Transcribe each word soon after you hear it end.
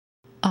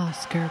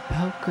Oscar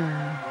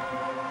Poker.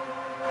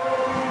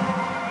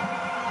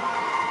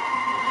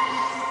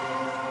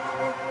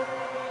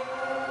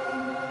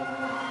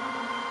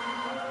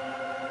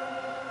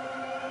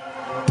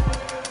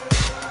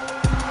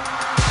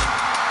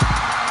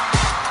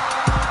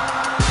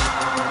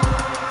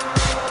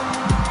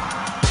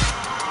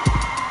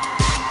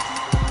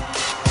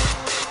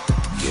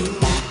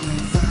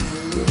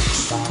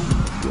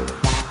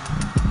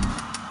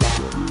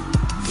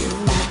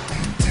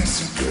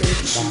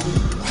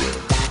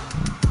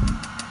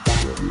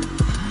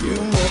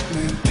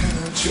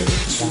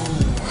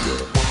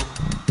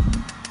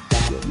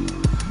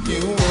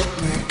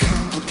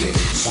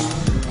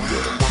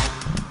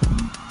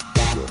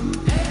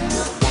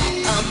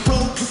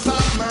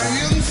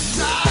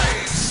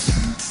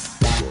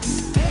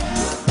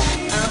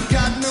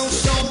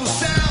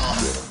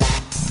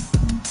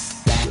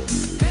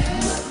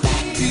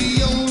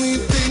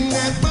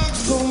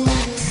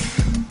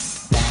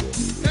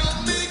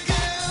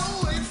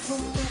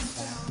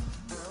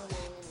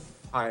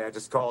 Hi, I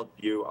just called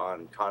you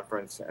on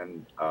conference,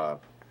 and I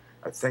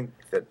think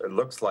that it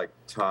looks like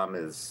Tom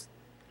is...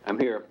 I'm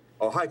here.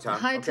 Oh, hi, Tom.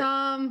 Hi, Okay.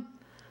 Tom.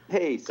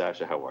 Hey,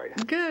 Sasha, how are you?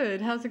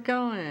 Good. How's it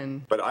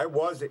going? But I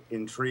was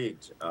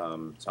intrigued,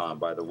 Tom,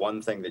 by the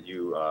one thing that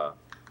you...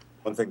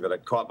 one thing that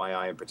had caught my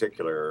eye in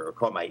particular, or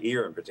caught my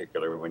ear in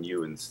particular, when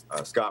you and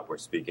Scott were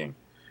speaking,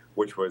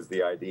 which was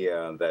the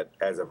idea that,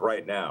 as of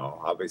right now,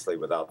 obviously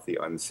without the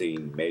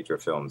unseen major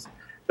films,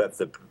 that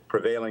the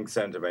prevailing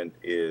sentiment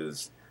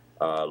is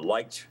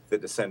liked the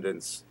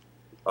Descendants,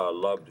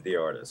 loved the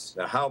artist.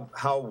 Now,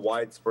 how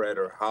widespread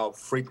or how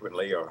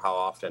frequently or how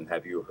often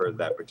have you heard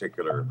that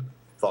particular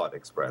thought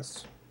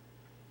expressed?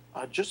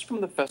 Just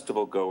from the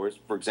festival goers,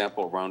 for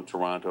example, around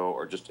Toronto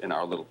or just in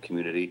our little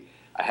community.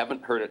 I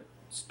haven't heard it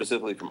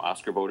specifically from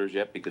Oscar voters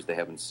yet because they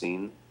haven't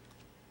seen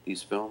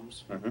these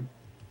films. Mm-hmm.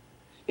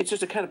 It's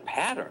just a kind of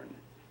pattern.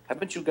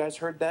 Haven't you guys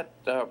heard that?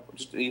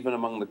 Just even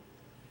among the,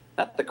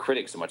 not the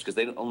critics so much, because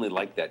they don't only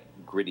like that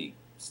gritty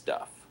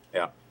stuff.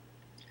 Yeah.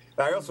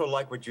 I also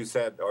like what you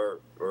said or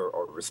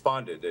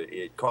responded.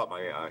 It caught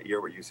my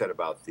ear what you said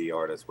about the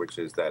artist, which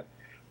is that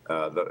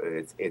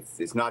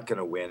it's not going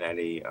to win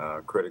any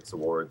critics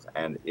awards,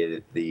 and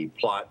the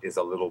plot is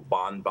a little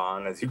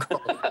bonbon, as you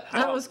call it.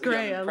 That was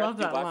great. I love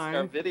that line.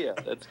 Our video.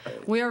 That's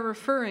great. We are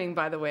referring,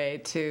 by the way,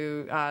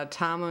 to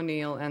Tom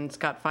O'Neill and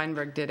Scott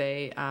Feinberg did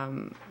a.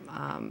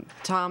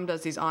 Tom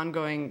does these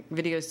ongoing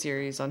video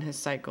series on his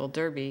site Gold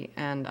Derby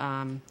and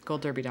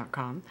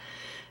goldderby.com,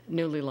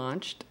 newly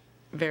launched.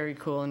 Very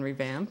cool and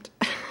revamped.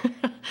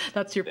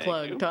 That's your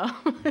plug, Tom.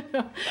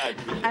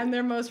 And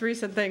their most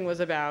recent thing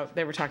was about,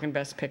 they were talking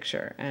Best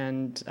Picture,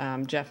 and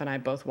Jeff and I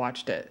both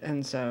watched it,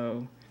 and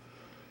so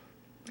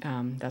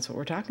that's what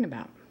we're talking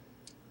about.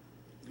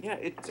 Yeah,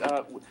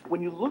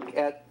 when you look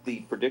at the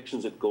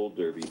predictions at Gold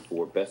Derby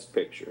for Best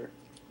Picture,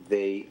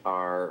 they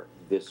are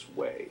this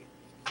way.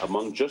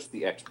 Among just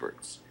the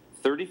experts,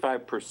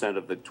 35%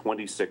 of the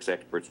 26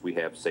 experts we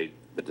have say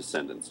The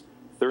Descendants,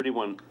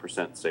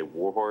 31% say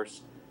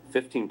Warhorse,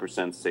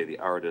 15% say The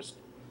Artist,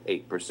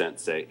 8%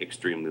 say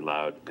Extremely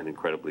Loud and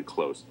Incredibly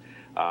Close.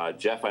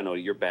 Jeff, I know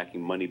you're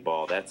backing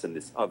Moneyball. That's in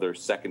this other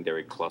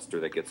secondary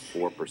cluster that gets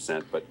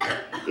 4%, but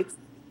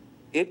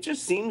it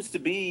just seems to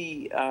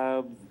be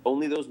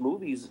only those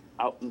movies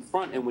out in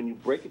front. And when you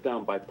break it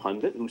down by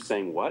pundit, who's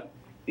saying what?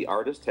 The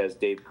Artist has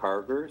Dave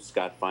Karger,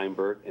 Scott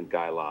Feinberg, and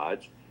Guy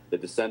Lodge. The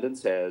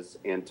Descendants has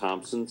Ann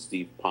Thompson,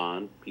 Steve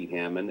Pond, Pete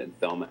Hammond, and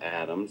Thelma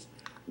Adams.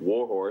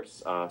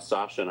 Warhorse,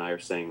 Sasha and I are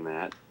saying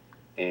that.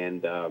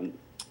 And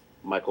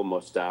Michael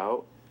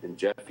Mostow, and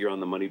Jeff, you're on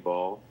the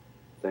Moneyball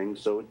thing,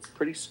 so it's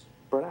pretty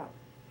spread out.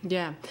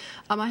 Yeah.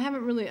 I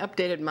haven't really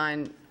updated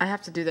mine. I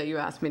have to do that. You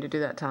asked me to do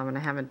that, Tom, and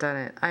I haven't done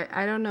it.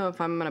 I don't know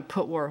if I'm going to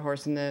put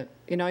Warhorse in the...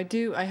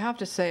 I have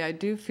to say, I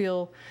do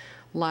feel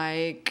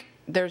like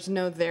there's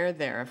no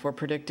there if we're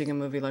predicting a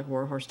movie like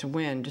Warhorse to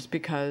win, just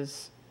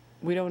because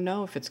we don't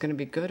know if it's going to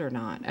be good or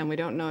not, and we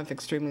don't know if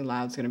Extremely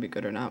Loud's going to be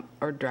good or not,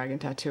 or Dragon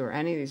Tattoo, or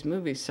any of these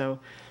movies, so...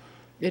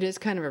 It is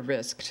kind of a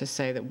risk to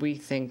say that we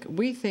think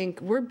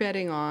we're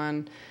betting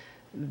on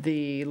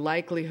the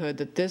likelihood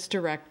that this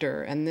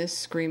director and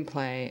this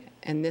screenplay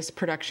and this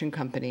production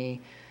company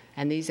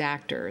and these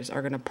actors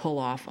are going to pull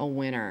off a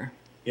winner.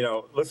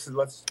 Let's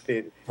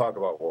talk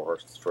about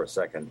Warhorse for a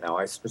second. Now,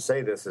 I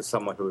say this as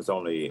someone who has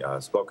only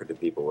spoken to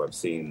people who have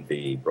seen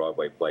the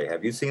Broadway play.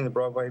 Have you seen the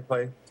Broadway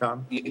play,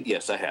 Tom?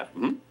 Yes, I have.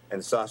 Mm-hmm.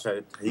 And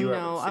Sasha,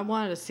 I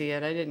wanted to see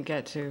it. I didn't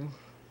get to.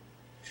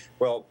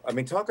 Well,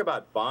 talk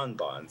about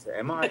bonbons.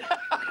 Am I...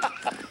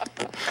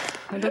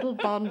 A little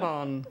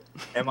bonbon.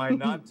 Am I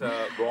not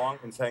wrong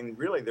in saying,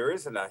 really, there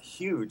isn't a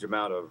huge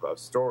amount of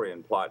story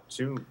and plot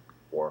to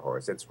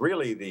Warhorse? It's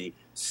really the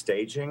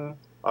staging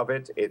of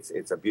it.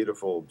 It's a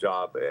beautiful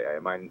job.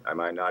 Am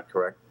I not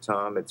correct,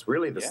 Tom? It's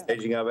really the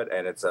staging of it,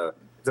 and it's a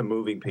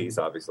moving piece,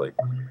 obviously.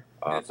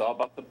 It's all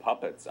about the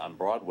puppets on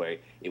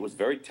Broadway. It was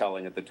very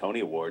telling at the Tony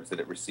Awards that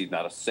it received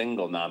not a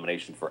single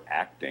nomination for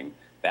acting.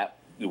 That,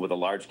 with a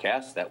large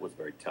cast, that was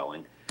very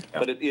telling.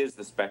 but it is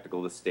the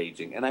spectacle, the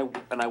staging, and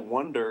I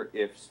wonder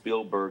if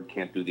Spielberg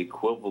can't do the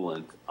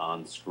equivalent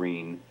on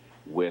screen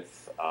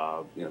with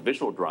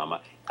visual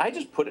drama. I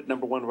just put it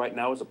number one right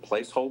now as a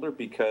placeholder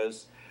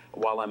because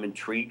while I'm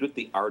intrigued with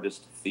the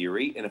artist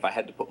theory, and if I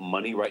had to put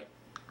money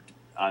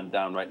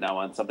down right now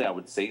on something, I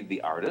would say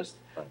the artist.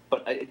 Right.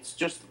 But it's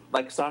just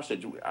like Sasha.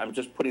 I'm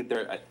just putting it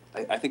there.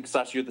 I think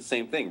Sasha, you're the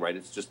same thing, right?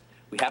 It's just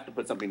we have to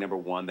put something number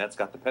one. That's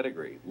got the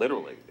pedigree,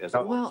 literally. It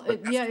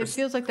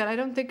feels like that.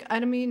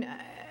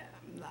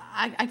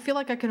 I feel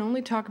like I can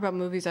only talk about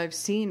movies I've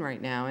seen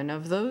right now, and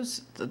of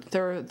those,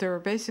 there are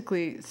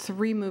basically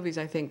three movies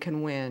I think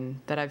can win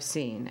that I've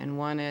seen, and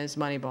one is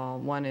Moneyball,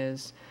 one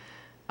is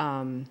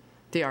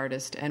The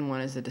Artist, and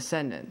one is The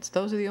Descendants.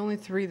 Those are the only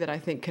three that I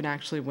think can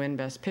actually win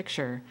Best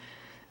Picture.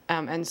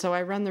 And so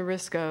I run the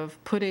risk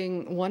of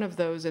putting one of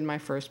those in my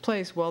first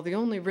place. Well, the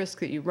only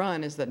risk that you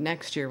run is that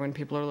next year when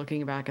people are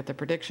looking back at the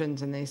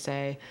predictions and they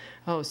say,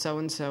 oh,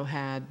 so-and-so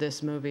had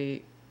this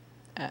movie,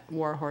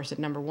 War Horse, at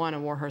number one,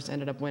 and War Horse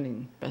ended up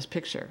winning Best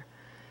Picture.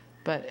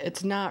 But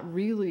it's not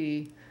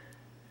really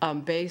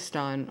based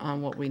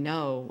on what we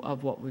know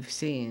of what we've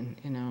seen,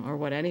 or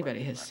what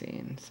anybody has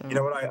seen. So you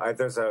know what?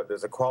 There's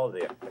a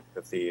quality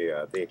that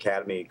the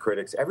Academy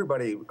critics,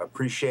 everybody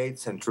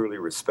appreciates and truly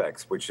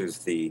respects, which is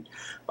the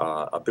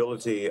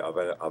ability of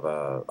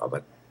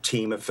a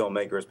team of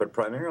filmmakers, but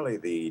primarily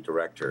the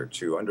director,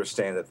 to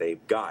understand that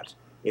they've got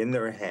in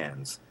their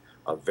hands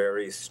a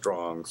very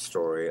strong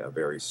story, a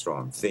very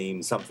strong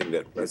theme, something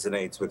that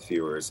resonates with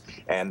viewers,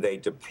 and they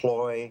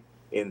deploy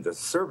in the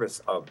service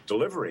of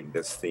delivering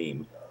this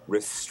theme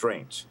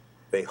restraint.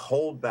 They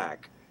hold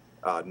back,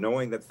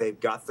 knowing that they've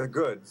got the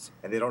goods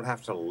and they don't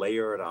have to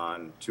layer it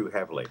on too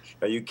heavily.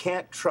 Now, you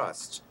can't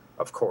trust,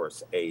 of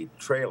course, a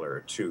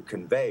trailer to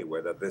convey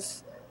whether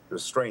this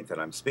restraint that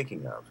I'm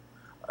speaking of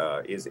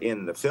is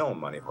in the film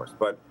Money Horse.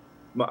 But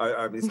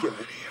I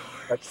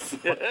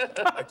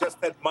just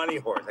said Money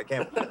Horse. I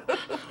can't.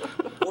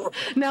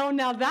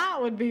 Now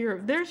that would be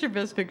there's your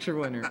Best Picture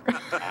winner.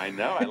 I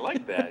know, I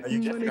like that.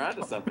 You're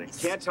onto something.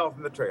 You can't tell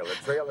from the trailer.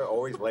 The trailer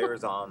always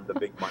layers on the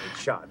big money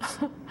shots.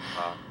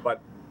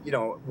 But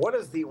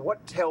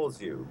what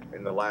tells you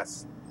in the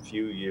last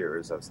few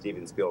years of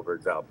Steven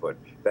Spielberg's output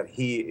that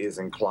he is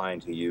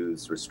inclined to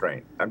use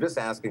restraint? I'm just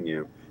asking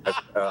you.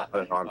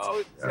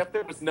 Except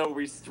there was no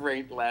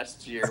restraint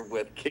last year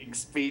with King's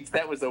Speech.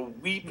 That was a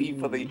weepy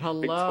for the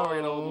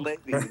Victorian old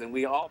ladies, and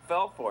we all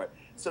fell for it.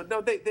 So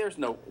no, there's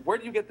no. Where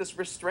do you get this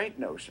restraint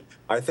notion?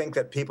 I think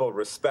that people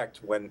respect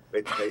when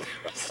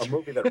a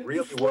movie that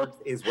really works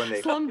is when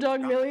they.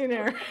 Slumdog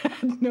Millionaire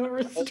had no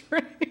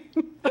restraint.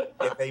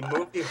 If a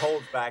movie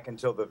holds back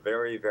until the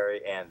very,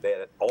 very end,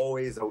 that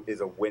always is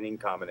a winning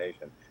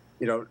combination.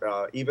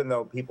 Even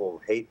though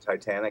people hate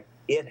Titanic,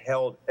 it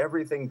held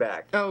everything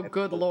back. Oh,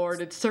 good Lord,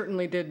 it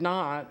certainly did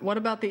not. What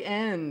about the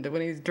end,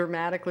 when he's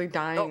dramatically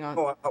dying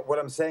what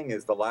I'm saying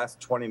is the last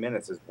 20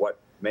 minutes is what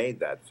made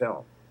that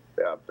film.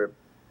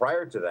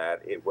 Prior to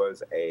that, it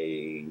was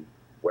a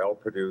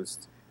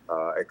well-produced,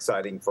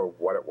 exciting for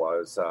what it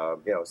was,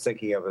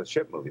 sinking of a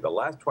ship movie. The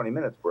last 20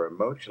 minutes were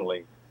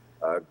emotionally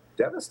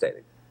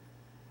devastating.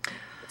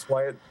 That's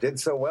why it did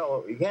so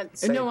well. You can't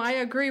say... No, I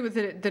agree with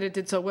it that it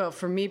did so well.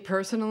 For me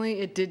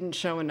personally, it didn't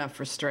show enough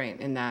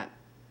restraint in that.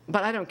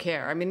 But I don't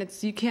care. I mean,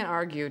 you can't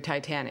argue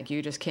Titanic.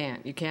 You just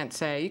can't. You can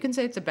say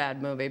it's a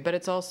bad movie, but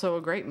it's also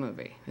a great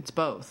movie. It's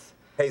both.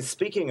 Hey,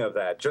 speaking of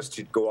that, just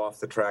to go off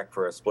the track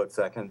for a split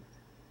second,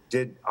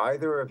 did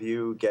either of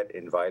you get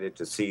invited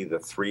to see the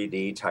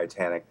 3D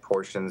Titanic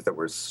portions that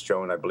were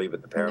shown, I believe,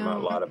 at the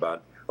Paramount lot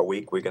about a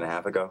week and a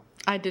half ago?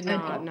 I did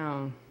not,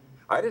 no.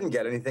 I didn't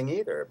get anything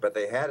either, but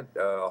they had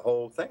a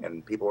whole thing,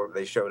 and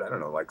they showed, I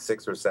don't know, like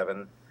 6 or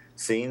 7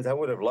 scenes. I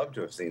would have loved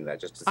to have seen that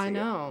just to see I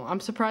know.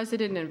 I'm surprised they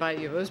didn't invite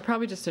you. It was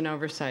probably just an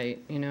oversight,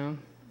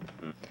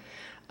 Mm-hmm.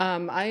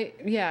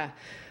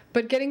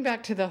 But getting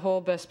back to the whole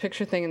Best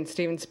Picture thing and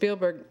Steven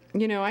Spielberg,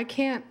 I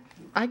can't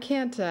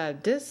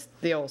diss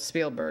the old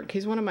Spielberg.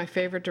 He's one of my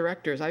favorite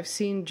directors. I've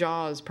seen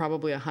Jaws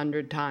probably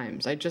 100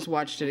 times. I just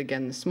watched it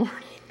again this morning.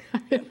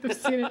 I've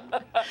seen it.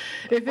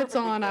 If it's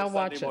on, I'll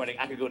watch it.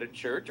 I could go to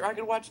church, or I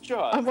could watch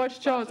Jaws. I've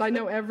watched Jaws. I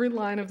know every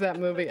line of that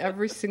movie,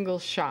 every single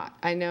shot.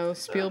 I know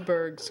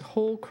Spielberg's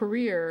whole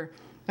career.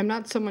 I'm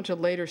not so much a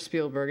later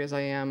Spielberg as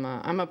I am.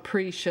 I'm a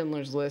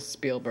pre-Schindler's List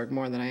Spielberg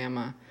more than I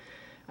am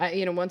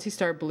once he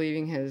started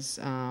believing his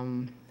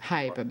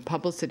hype and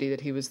publicity that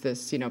he was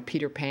this,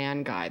 Peter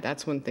Pan guy,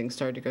 that's when things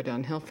started to go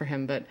downhill for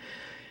him. But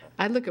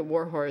I look at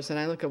War Horse and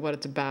I look at what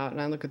it's about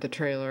and I look at the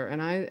trailer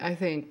and I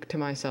think to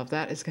myself,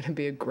 that is going to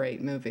be a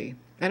great movie.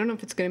 I don't know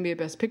if it's going to be a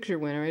Best Picture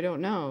winner. I don't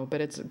know.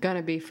 But it's going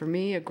to be, for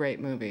me, a great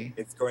movie.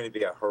 It's going to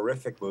be a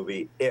horrific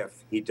movie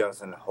if he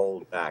doesn't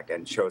hold back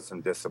and show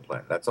some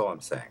discipline. That's all I'm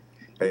saying.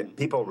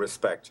 People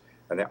respect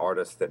an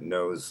artist that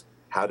knows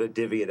how to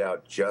divvy it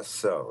out just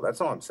so.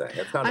 That's all I'm saying.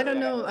 I don't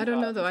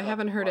know, though. I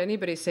haven't heard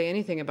anybody say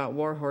anything about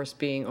War Horse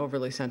being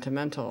overly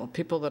sentimental.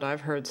 People that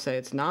I've heard say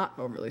it's not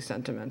overly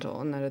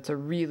sentimental and that it's a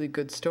really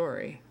good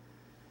story.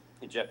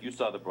 Hey, Jeff, you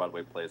saw the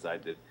Broadway plays I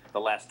did. The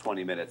last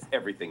 20 minutes,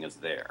 everything is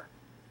there.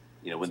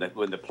 when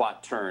the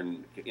plot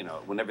turn,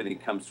 when everything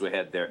comes to a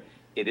head there,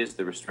 it is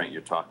the restraint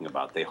you're talking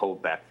about. They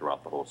hold back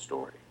throughout the whole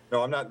story.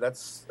 No, I'm not.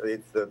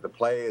 The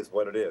play is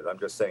what it is. I'm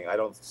just saying I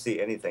don't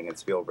see anything in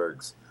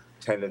Spielberg's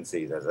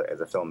tendencies as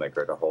a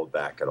filmmaker to hold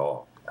back at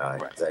all.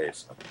 Right.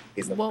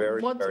 He's a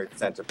very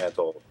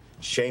sentimental,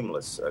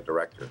 shameless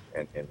director,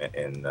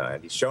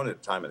 and he's shown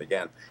it time and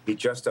again. He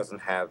just doesn't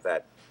have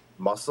that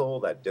muscle,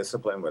 that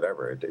discipline,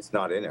 whatever. It's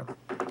not in him.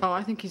 Oh,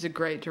 I think he's a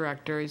great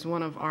director. He's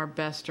one of our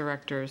best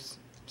directors,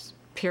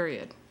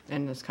 period,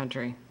 in this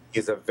country.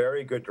 He's a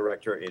very good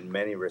director in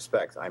many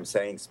respects. I'm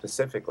saying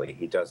specifically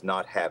he does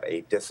not have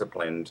a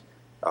disciplined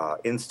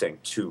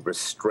instinct to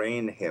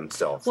restrain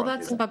himself. Well,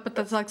 but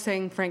that's like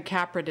saying Frank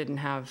Capra didn't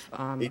have.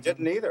 He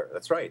didn't either.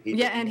 That's right.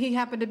 And he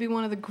happened to be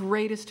one of the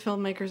greatest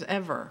filmmakers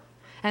ever.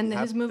 And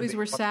his movies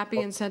were sappy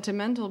and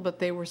sentimental, but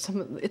they were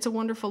It's a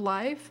Wonderful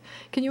Life.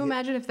 Can you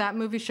imagine if that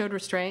movie showed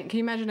restraint? Can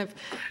you imagine if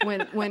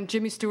when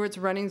Jimmy Stewart's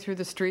running through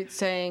the streets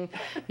saying,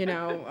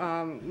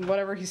 what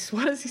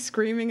is he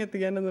screaming at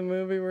the end of the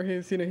movie where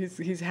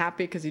he's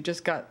happy because he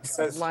just got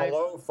says life.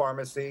 Hello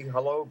pharmacy,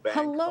 hello bank,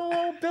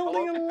 hello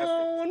building a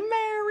loan,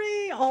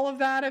 Mary, all of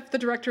that. If the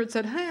director had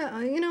said,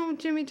 hey,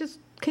 Jimmy,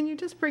 can you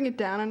just bring it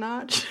down a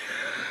notch?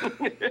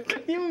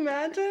 Can you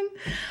imagine?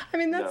 I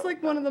mean, that's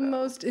one of the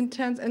most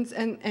intense,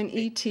 and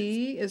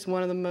E.T. is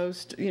one of the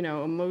most,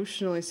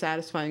 emotionally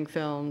satisfying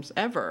films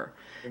ever.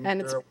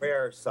 And you're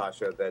aware,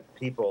 Sasha, that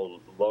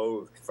people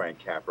loathe Frank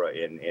Capra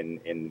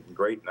in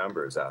great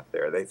numbers out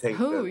there. They think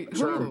who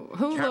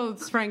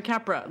loathes Frank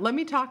Capra? Let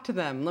me talk to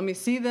them. Let me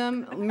see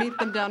them. Meet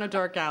them down a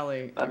dark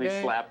alley. Let me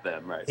slap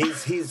them. Right.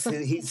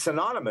 He's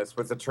synonymous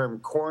with the term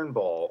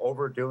cornball,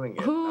 overdoing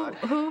it.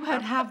 Who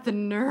had have the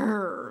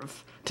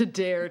nerve to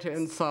dare to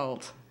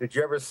insult? Did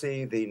you ever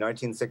see the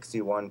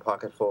 1961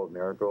 Pocketful of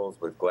Miracles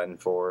with Glenn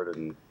Ford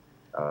and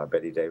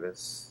Betty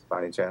Davis?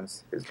 By any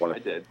chance? I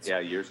did. Yeah,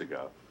 years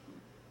ago.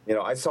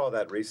 I saw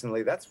that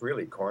recently. That's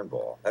really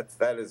cornball.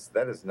 That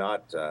is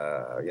not.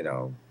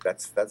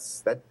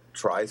 That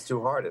tries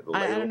too hard.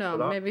 I don't know.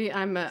 Maybe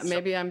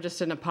I'm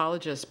just an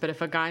apologist. But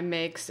if a guy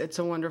makes It's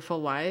a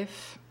Wonderful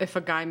Life, if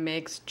a guy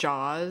makes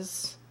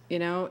Jaws,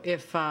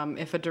 if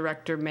a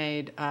director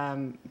made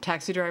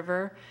Taxi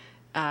Driver,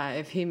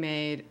 if he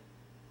made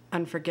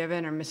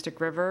Unforgiven or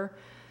Mystic River,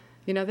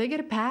 they get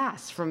a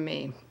pass from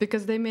me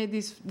because they made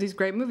these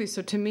great movies.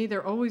 So to me,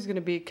 they're always going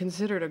to be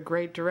considered a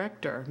great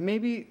director.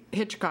 Maybe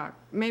Hitchcock.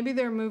 Maybe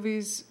their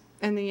movies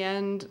in the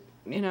end,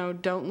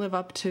 don't live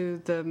up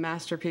to the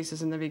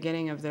masterpieces in the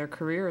beginning of their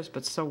careers,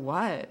 but so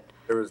what?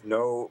 There was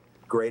no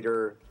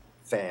greater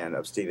fan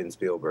of Steven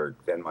Spielberg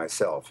than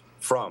myself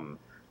from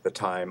the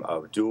time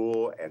of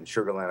Duel and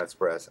Sugarland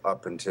Express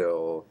up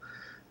until,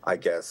 I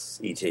guess,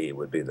 E.T.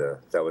 would be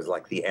that was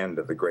like the end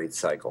of the great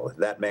cycle.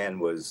 That man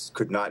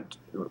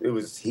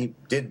he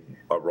did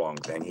a wrong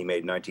thing. He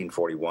made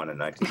 1941 and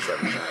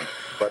 1979.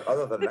 But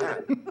other than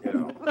that,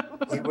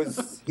 he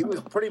was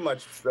pretty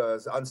much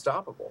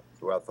unstoppable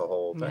throughout the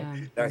whole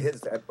thing. Yeah.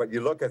 Now but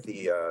you look at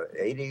the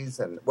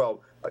 80s and, what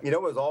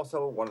was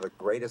also one of the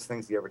greatest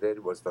things he ever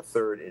did was the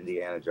third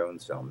Indiana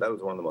Jones film. That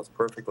was one of the most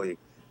perfectly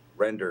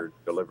rendered,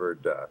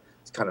 delivered,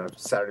 kind of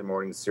Saturday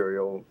morning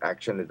serial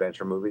action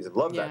adventure movies. I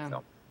love that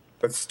film.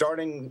 But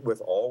starting with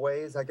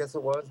Always, I guess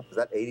it was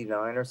that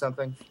 89 or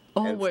something?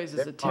 Always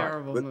is a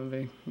terrible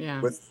movie,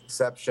 yeah. With the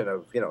exception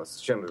of,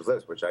 Schindler's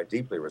List, which I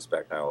deeply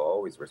respect, and I will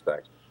always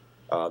respect.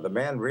 The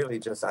man really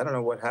just, I don't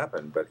know what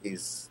happened, but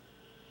he's,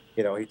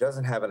 he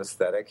doesn't have an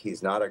aesthetic.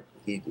 He's not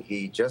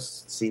he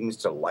just seems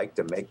to like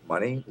to make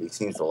money. He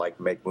seems to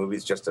like make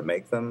movies just to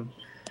make them.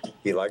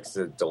 He likes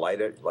to delight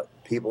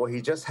people.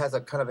 He just has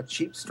a kind of a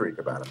cheap streak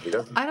about him. He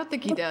doesn't. I don't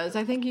think he does.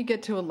 I think you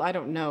get to I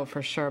don't know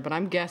for sure, but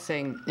I'm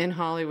guessing in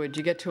Hollywood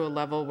you get to a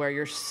level where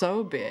you're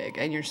so big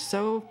and you're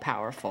so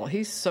powerful.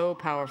 He's so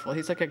powerful.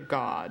 He's like a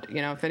god.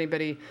 If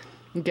anybody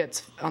gets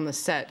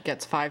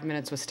 5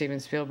 minutes with Steven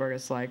Spielberg,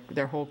 it's like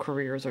their whole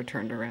careers are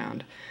turned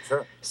around.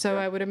 Sure. So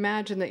I would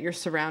imagine that you're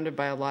surrounded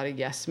by a lot of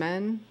yes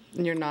men.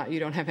 And you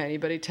don't have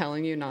anybody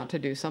telling you not to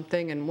do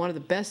something. And one of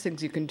the best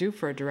things you can do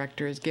for a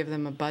director is give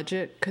them a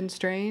budget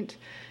constraint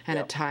and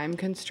a time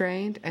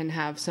constraint and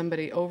have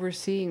somebody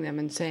overseeing them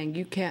and saying,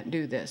 you can't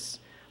do this.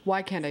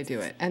 Why can't I do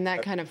it? And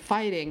that kind of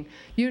fighting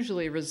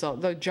usually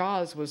though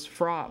Jaws was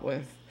fraught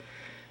with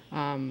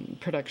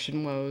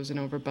production woes and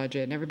over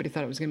budget, and everybody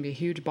thought it was going to be a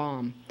huge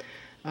bomb.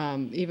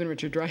 Even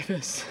Richard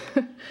Dreyfuss.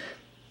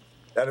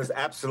 That is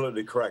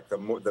absolutely correct.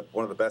 One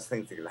of the best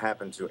things that can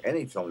happen to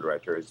any film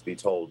director is to be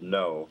told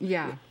no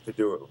to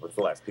do it with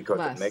less, because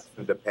it makes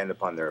them depend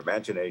upon their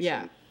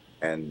imagination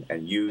and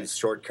use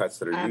shortcuts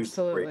that are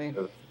absolutely.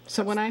 used.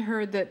 So when I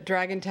heard that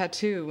Dragon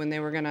Tattoo, when they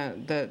were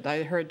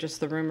I heard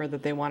just the rumor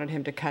that they wanted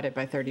him to cut it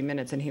by 30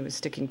 minutes and he was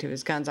sticking to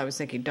his guns. I was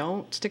thinking,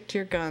 don't stick to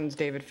your guns,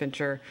 David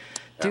Fincher.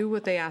 Do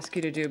what they ask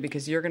you to do,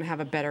 because you're going to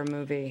have a better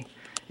movie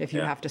if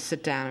you have to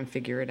sit down and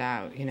figure it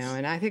out,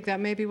 And I think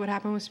that may be what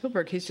happened with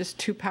Spielberg. He's just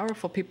too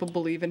powerful. People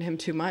believe in him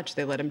too much.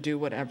 They let him do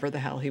whatever the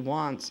hell he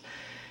wants.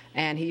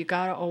 And you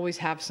got to always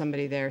have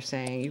somebody there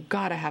saying, you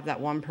got to have that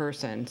one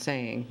person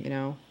saying,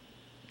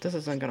 this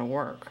isn't going to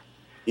work.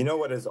 You know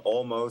what is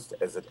almost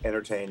as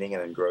entertaining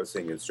and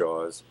engrossing as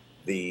Jaws?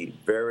 The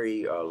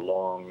very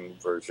long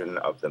version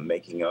of the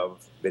making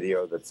of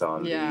video that's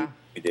on the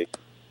DVD.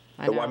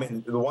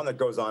 The one that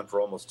goes on for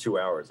almost 2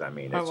 hours. I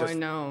mean, it's I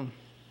know.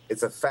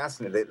 It's a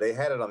fascinating. They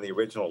had it on the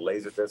original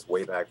Laserdisc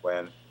way back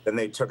when. Then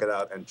they took it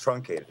out and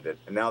truncated it,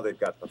 and now they've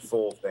got the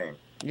full thing.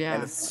 Yeah.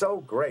 And it's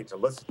so great to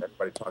listen to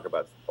everybody talk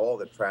about all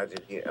the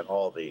tragedy and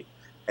all the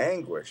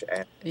anguish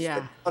and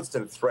the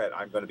constant threat.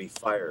 I'm going to be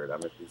fired. I'm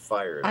going to be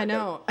fired. I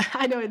know.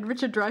 And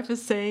Richard Dreyfuss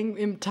saying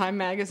in Time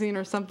magazine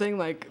or something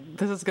like,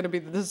 this is going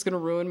to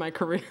ruin my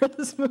career,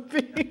 this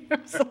movie or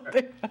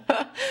something.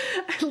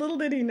 Little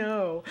did he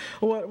know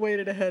what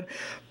waited ahead.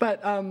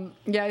 But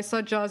I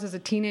saw Jaws as a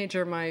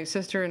teenager. My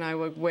sister and I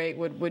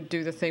would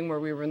do the thing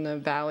where we were in the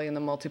valley in the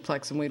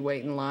multiplex and we'd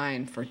wait in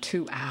line for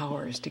 2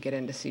 hours to get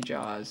in to see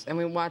Jaws. And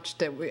we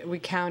watched it. We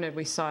counted.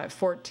 We saw it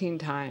 14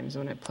 times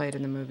when it played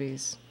in the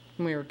movies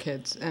when we were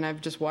kids, and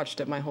I've just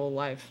watched it my whole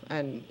life,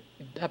 and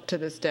up to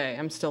this day,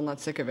 I'm still not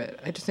sick of it.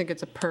 I just think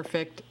it's a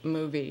perfect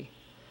movie,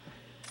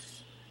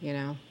 you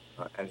know?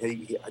 And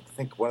I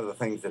think one of the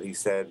things that he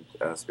said,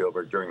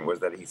 Spielberg, during was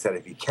that he said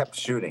if he kept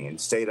shooting and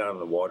stayed out in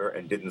the water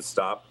and didn't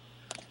stop,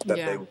 that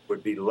they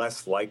would be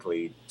less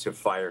likely to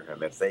fire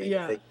him if they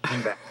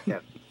came back in.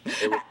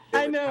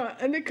 I know,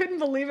 and they couldn't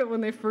believe it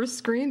when they first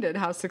screened it,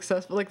 how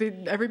successful. Like,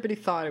 everybody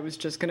thought it was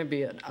just going to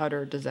be an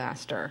utter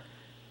disaster.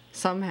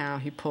 Somehow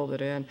he pulled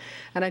it in,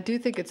 and I do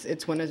think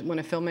it's when a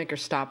filmmaker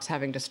stops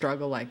having to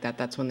struggle like that,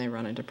 that's when they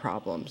run into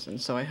problems. And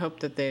so I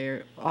hope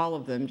that all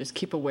of them just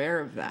keep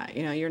aware of that.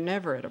 You know, you're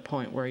never at a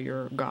point where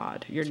you're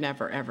God. You're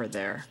never ever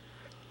there.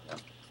 Yeah.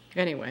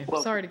 Anyway,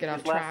 sorry to get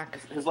off track.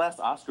 His last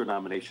Oscar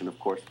nomination, of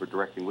course, for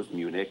directing was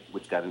Munich,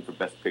 which got him for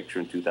Best Picture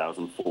in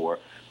 2004.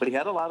 But he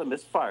had a lot of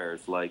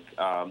misfires, like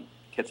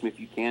Catch Me If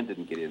You Can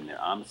didn't get in there,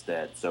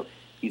 Amistad. So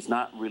he's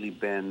not really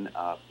been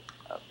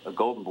a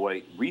golden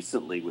boy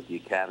recently with the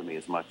Academy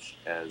as much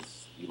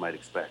as you might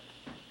expect.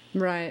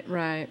 Right.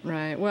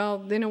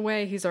 Well, in a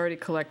way, he's already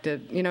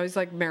collected. You know, he's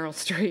like Meryl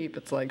Streep.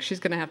 It's like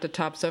she's going to have to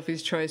top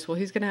Sophie's Choice. Well,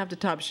 he's going to have to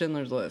top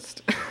Schindler's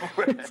List.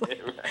 Right.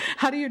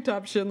 How do you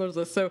top Schindler's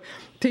List? So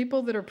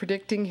people that are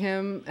predicting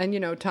him, and,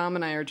 you know, Tom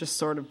and I are just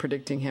sort of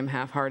predicting him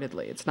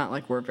half-heartedly. It's not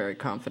like we're very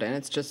confident.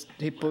 It's just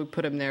people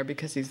put him there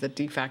because he's the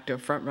de facto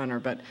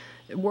frontrunner. But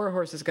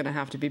Warhorse is going to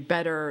have to be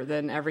better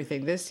than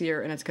everything this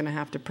year, and it's going to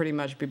have to pretty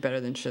much be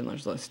better than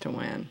Schindler's List to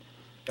win.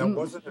 Now,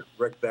 wasn't it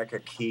Rebecca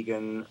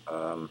Keegan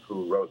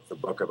who wrote the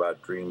book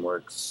about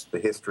DreamWorks, the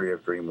history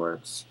of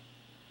DreamWorks?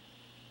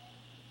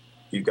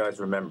 You guys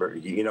remember,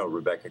 you know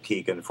Rebecca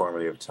Keegan,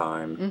 formerly of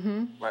Time.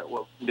 Mm-hmm. Right,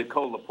 well,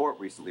 Nicole Laporte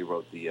recently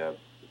wrote the...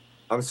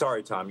 I'm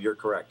sorry, Tom, you're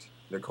correct.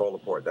 Nicole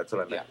Laporte, that's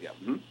what I meant. Yeah.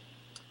 Mm-hmm.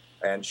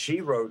 And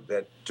she wrote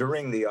that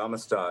during the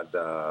Amistad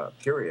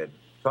period,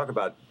 talk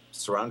about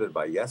surrounded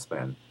by yes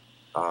men,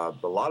 a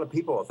lot of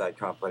people at that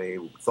company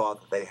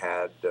thought that they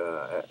had,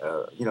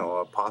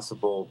 a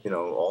possible,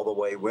 all the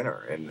way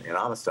winner in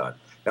Amistad.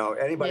 Now,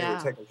 anybody would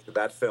take a look at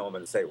that film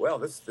and say, "Well,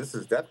 this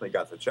has definitely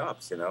got the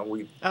chops."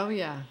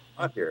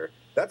 Out here.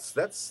 That's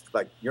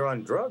like you're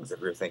on drugs if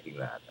you're thinking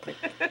that. I mean,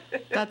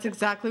 that's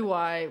exactly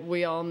why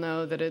we all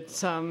know that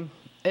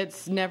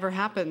it's never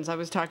happens. I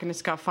was talking to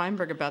Scott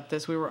Feinberg about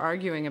this. We were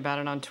arguing about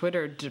it on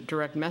Twitter,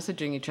 direct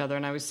messaging each other,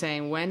 and I was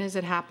saying, when has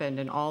it happened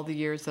in all the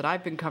years that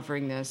I've been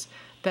covering this,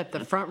 that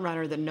the front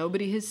runner that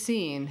nobody has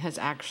seen has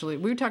actually...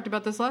 We talked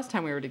about this last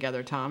time we were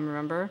together, Tom,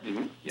 remember? Mm-hmm.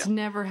 Yeah. It's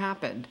never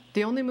happened.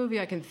 The only movie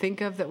I can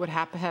think of that would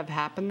have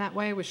happened that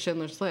way was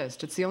Schindler's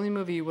List. It's the only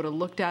movie you would have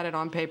looked at it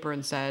on paper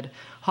and said,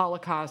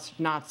 Holocaust,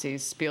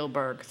 Nazis,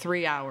 Spielberg,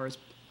 3 hours,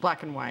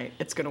 black and white,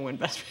 it's going to win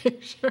Best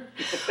Picture.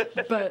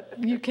 But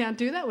you can't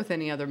do that with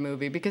any other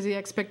movie because the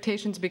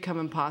expectations become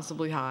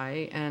impossibly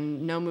high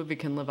and no movie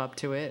can live up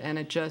to it. And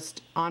it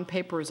just, on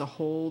paper, is a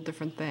whole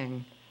different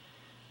thing.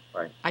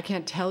 Right. I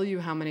can't tell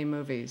you how many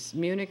movies,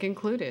 Munich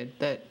included,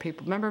 that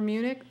people... Remember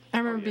Munich? I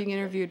remember being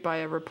interviewed by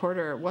a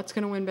reporter, what's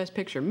going to win Best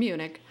Picture?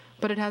 Munich,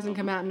 but it hasn't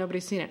come out and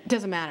nobody's seen it. It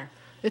doesn't matter.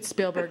 It's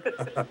Spielberg.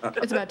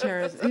 It's about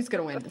terrorism. He's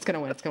going to win. It's going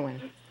to win. It's going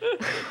to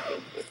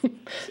win.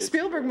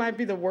 Spielberg might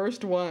be the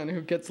worst one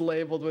who gets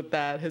labeled with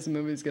that. His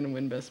movie's going to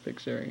win Best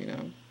Picture, you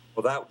know.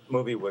 Well, that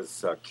movie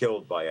was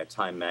killed by a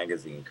Time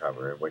magazine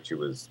cover in which it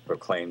was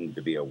proclaimed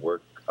to be a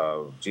work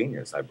of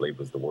genius, I believe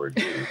was the word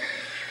used.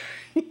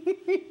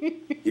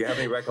 Do you have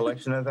any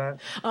recollection of that?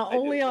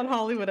 Only on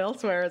Hollywood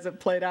Elsewhere, as it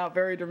played out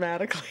very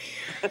dramatically.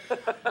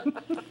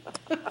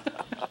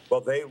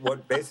 Well,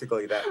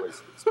 basically that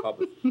was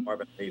published by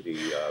Marvin Levy,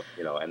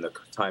 and the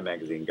Time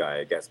magazine guy,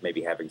 I guess,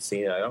 maybe having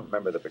seen it. I don't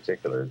remember the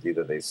particulars.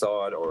 Either they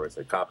saw it or it's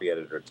a copy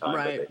editor at Time.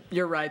 Right.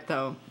 You're right,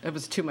 though. It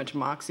was too much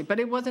moxie. But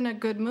it wasn't a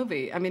good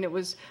movie. I mean, it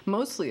was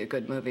mostly a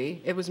good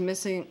movie. It was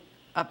missing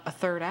a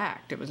third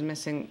act. It was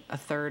missing a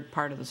third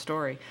part of the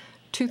story.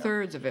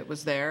 Two-thirds of it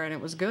was there, and it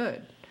was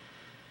good.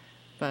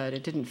 But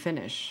it didn't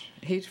finish.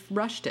 He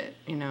rushed it,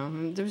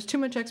 There was too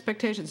much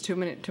expectations, too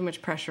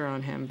much pressure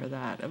on him for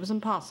that. It was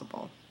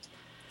impossible.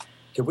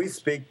 Can we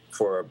speak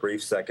for a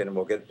brief second, and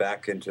we'll get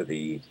back into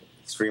the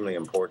extremely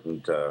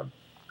important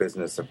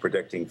business of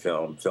predicting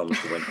films to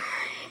win.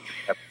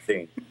 Haven't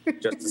seen.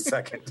 Just a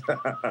second.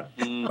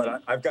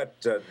 But I've got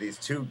these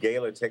 2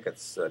 gala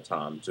tickets,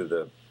 Tom, to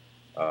the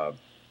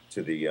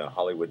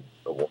Hollywood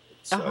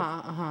Awards.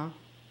 And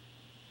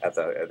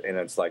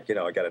it's like,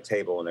 I got a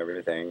table and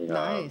everything.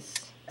 Nice.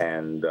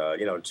 And I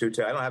don't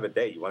have a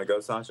date. You want to go,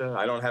 Sasha?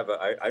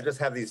 I just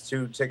have these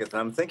 2 tickets, and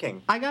I'm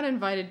thinking. I got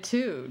invited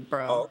too,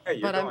 bro. Oh, okay,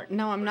 you're going.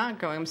 I'm not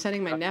going. I'm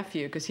sending my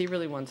nephew because he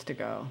really wants to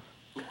go.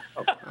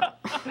 Okay.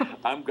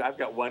 I've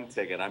got 1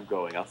 ticket. I'm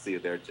going. I'll see you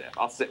there, Jeff.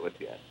 I'll sit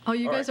with you. Oh,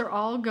 you guys are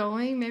all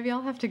going? Maybe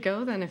I'll have to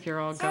go then if you're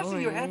all Sasha,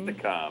 going. you have to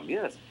come.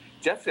 Yes.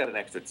 Jeff's got an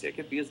extra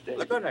ticket. Be his date.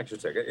 I've got an extra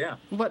ticket, yeah.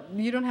 What,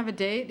 you don't have a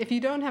date? If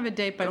you don't have a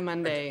date by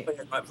Monday...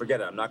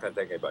 Forget it. I'm not going to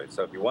take anybody.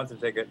 So if you want the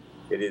ticket,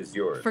 it is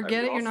yours.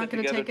 Forget it. You're not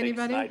going to take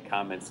anybody? Side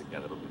comments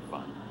together. It'll be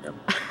fun. Yep.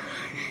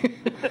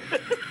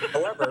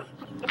 However,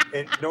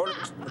 in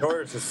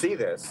order to see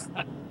this,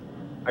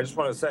 I just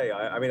want to say,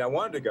 I mean, I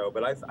wanted to go,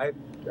 but I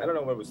don't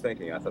know what I was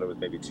thinking. I thought it was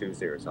maybe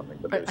Tuesday or something.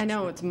 But I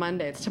know it's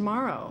Monday. It's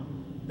tomorrow.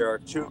 There are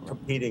 2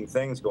 competing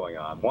things going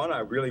on. One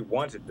I really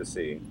wanted to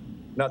see.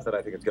 Not that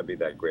I think it's going to be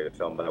that great a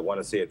film, but I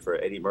want to see it for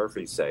Eddie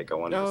Murphy's sake. I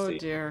want to see,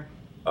 dear.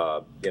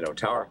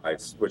 Tower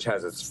Heights, which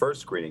has its first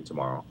screening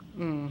tomorrow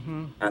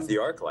at the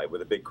ArcLight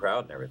with a big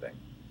crowd and everything.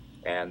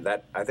 And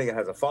that, I think it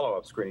has a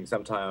follow-up screening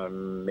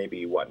sometime,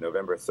 maybe,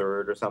 November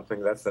 3rd or something?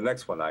 That's the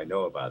next one I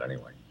know about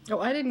anyway. Oh,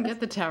 I didn't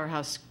get the Tower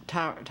Heights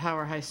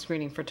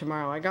screening for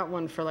tomorrow. I got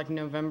one for,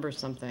 November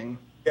something.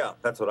 Yeah,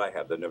 that's what I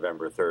have, the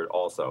November 3rd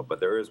also. But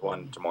there is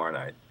one tomorrow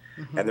night.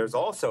 And there's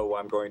also,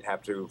 I'm going to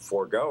have to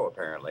forego,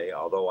 apparently,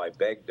 although I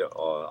begged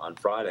on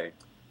Friday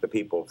the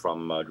people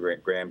from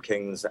Graham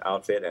King's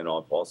outfit and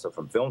also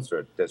from Film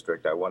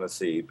District, I want to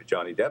see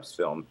Johnny Depp's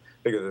film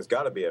because there's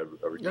got to be a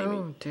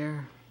redeeming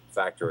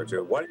factor or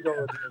two. Why do you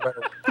go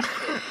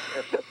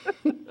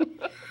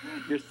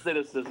Your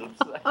cynicism.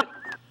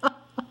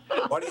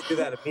 Why do you do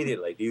that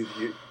immediately? Do you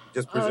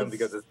just presume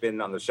because it's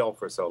been on the shelf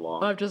for so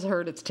long? I've just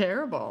heard it's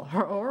terrible,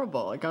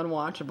 horrible,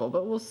 unwatchable,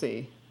 but we'll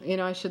see.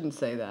 I shouldn't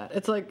say that.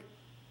 It's like,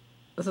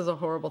 this is a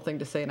horrible thing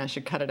to say and I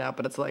should cut it out,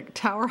 but it's like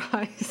Tower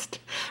Heist,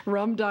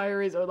 Rum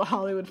Diaries, or the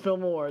Hollywood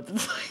Film Awards.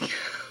 It's like,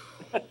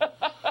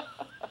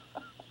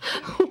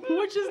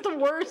 which is the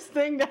worst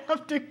thing to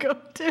have to go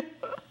to?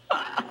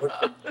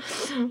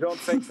 You don't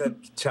think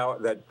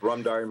that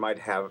Rum Diary might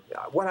have...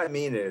 What I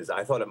mean is,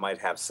 I thought it might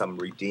have some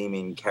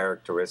redeeming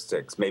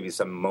characteristics, maybe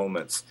some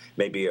moments,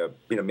 maybe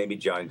maybe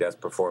Johnny Depp's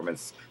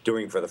performance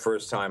doing for the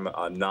first time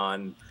a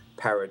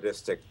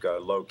non-parodistic,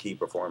 low-key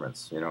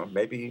performance.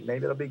 Maybe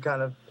it'll be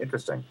kind of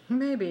interesting.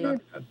 Maybe.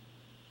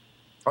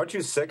 Aren't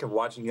you sick of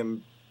watching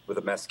him with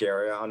a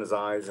mascara on his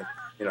eyes?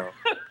 It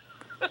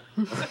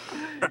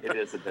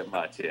is a bit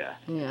much, yeah.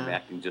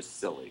 Acting just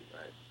silly,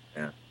 right?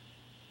 Yeah.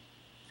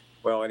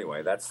 Well,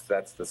 anyway, that's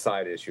the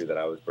side issue that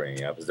I was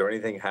bringing up. Is there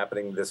anything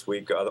happening this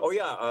week?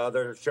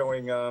 They're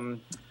showing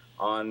on.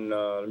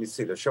 Let me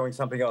see. They're showing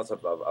something else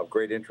of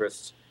great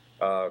interest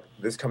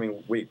this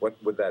coming week. What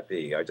would that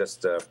be? I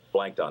just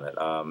blanked on it.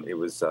 It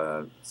was.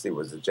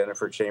 Was it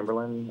Jennifer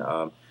Chamberlain?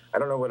 I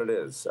don't know what it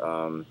is.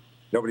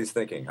 Nobody's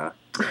thinking, huh?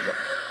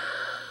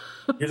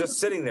 You're just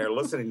sitting there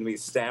listening to me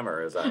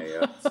stammer as I.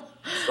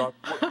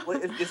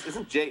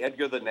 Isn't J.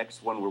 Edgar the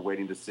next one we're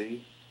waiting to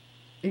see?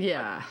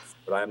 Yeah.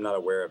 But I am not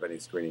aware of any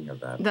screening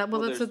of that.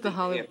 That's at the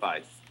Hollywood.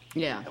 AFI.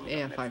 Yeah,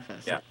 AFI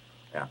Fest. Yeah.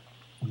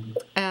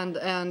 And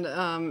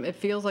it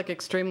feels like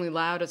Extremely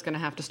Loud is going to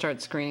have to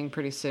start screening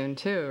pretty soon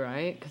too,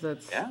 right? Because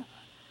it's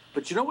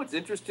But you know what's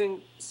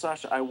interesting,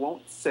 Sasha? I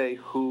won't say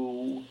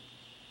who.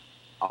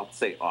 I'll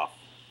say off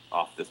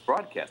this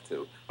broadcast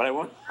too, but I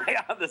won't say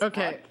on this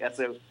podcast.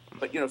 So,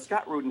 but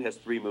Scott Rudin has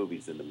 3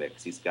 movies in the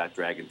mix. He's got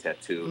Dragon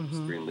Tattoo,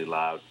 Extremely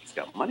Loud. He's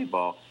got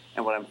Moneyball,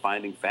 and what I'm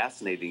finding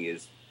fascinating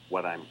is.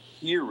 What I'm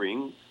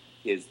hearing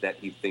is that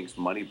he thinks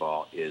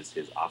Moneyball is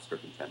his Oscar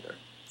contender.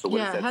 So what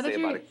does that say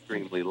about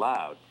Extremely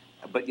Loud?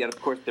 But yet,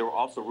 of course, there were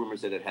also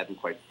rumors that it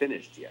hadn't quite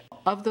finished yet.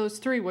 Of those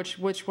 3,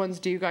 which ones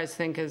do you guys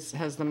think has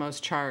the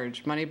most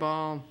charge?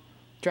 Moneyball,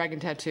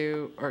 Dragon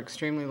Tattoo, or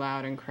Extremely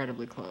Loud,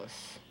 Incredibly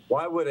Close?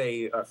 Why would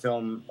a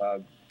film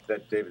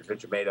that David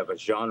Fincher made of a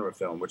genre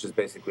film, which is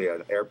basically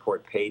an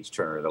airport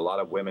page-turner that a lot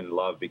of women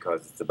love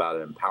because it's about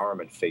an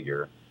empowerment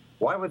figure,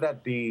 why would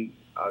that be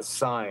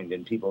assigned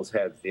in people's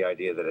heads the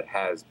idea that it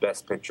has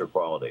best picture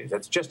qualities?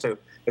 It's just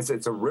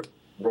it's a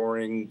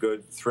rip-roaring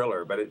good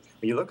thriller, but when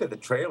you look at the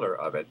trailer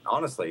of it,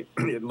 honestly,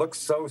 it looks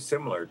so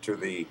similar to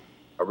the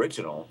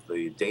original,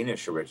 the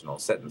Danish original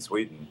set in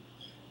Sweden.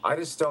 I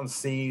just don't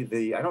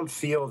see I don't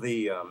feel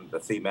the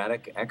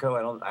thematic echo.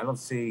 I don't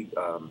see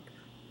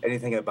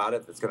anything about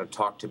it that's going to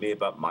talk to me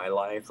about my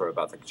life or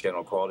about the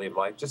general quality of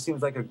life. It just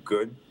seems like a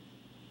good,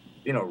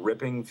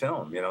 ripping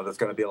film, that's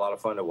going to be a lot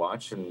of fun to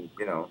watch, and,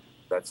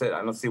 that's it.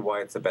 I don't see why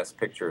it's a best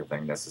picture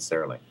thing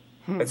necessarily.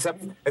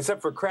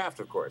 Except for craft,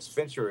 of course.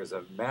 Fincher is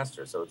a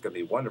master, so it's going to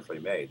be wonderfully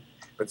made.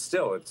 But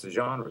still, it's a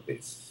genre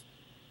piece.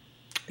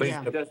 But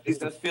he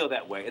does feel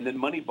that way. And then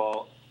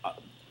Moneyball,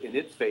 in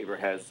its favor,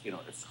 has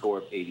a score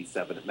of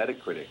 87 at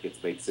Metacritic.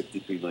 It's made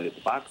 63 million at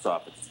the box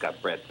office. It's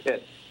got Brad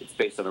Pitt. It's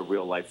based on a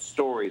real life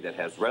story that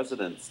has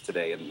resonance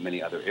today in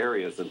many other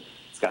areas, and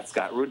it's got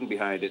Scott Rudin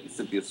behind it and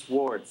Cynthia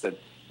Swartz, and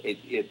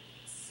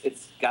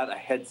it's got a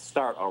head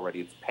start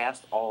already. It's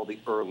passed all the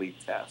early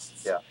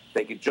tests. Yeah.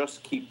 They could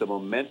just keep the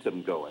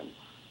momentum going.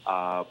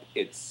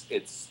 It's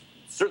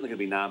certainly going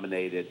to be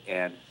nominated,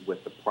 and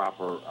with the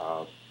proper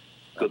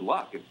good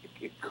luck,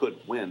 it could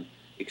win.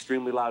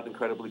 Extremely Loud,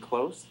 Incredibly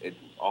Close.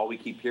 All we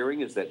keep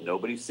hearing is that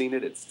nobody's seen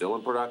it. It's still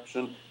in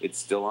production. It's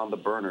still on the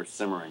burner,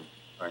 simmering.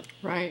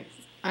 Right.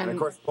 And of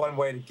course, one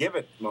way to give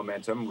it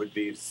momentum would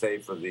be, say,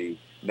 for the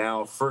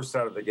now first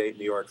out of the gate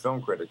New York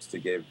film critics to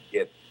give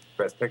it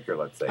Best Picture,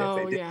 let's say. Oh,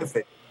 if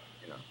they,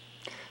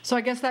 So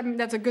I guess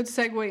that's a good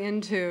segue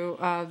into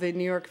the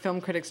New York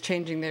Film Critics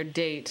changing their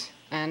date.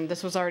 And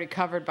this was already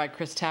covered by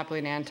Chris Tapley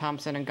and Ann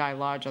Thompson and Guy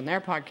Lodge on their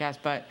podcast,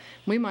 but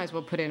we might as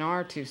well put in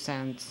our 2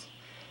 cents.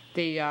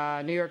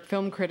 The New York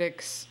Film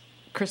Critics,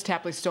 Chris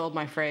Tapley stole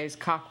my phrase,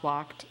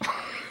 cock-blocked.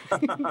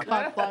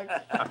 Cock-blocked.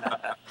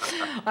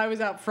 I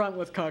was out front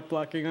with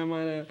cock-blocking, I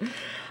might have.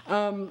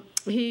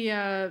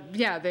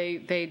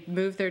 They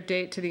moved their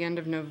date to the end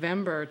of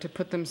November to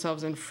put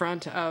themselves in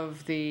front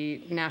of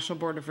the National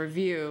Board of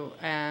Review,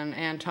 and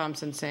Ann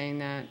Thompson saying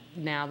that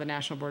now the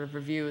National Board of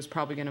Review is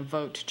probably going to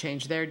vote to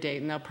change their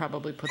date, and they'll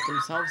probably put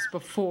themselves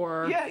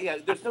before. Yeah,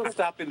 there's no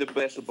stopping the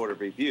National Board of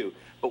Review.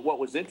 But what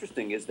was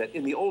interesting is that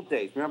in the old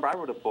days, remember, I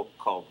wrote a book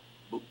called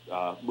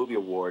Movie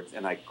Awards,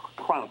 and I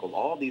chronicled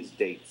all these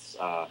dates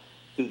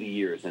through the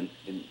years, and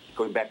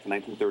going back to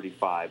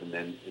 1935, and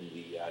then in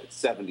the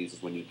 70s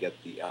is when you get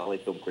the LA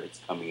Film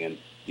Critics coming in,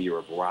 the year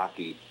of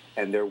Rocky.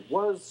 And there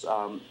was,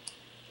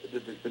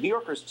 the New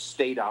Yorkers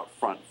stayed out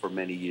front for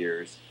many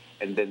years,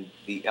 and then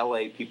the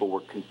LA people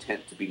were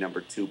content to be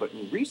number 2. But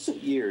in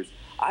recent years,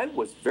 I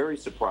was very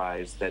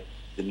surprised that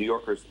the New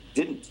Yorkers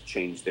didn't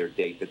change their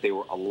date, that they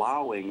were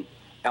allowing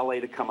LA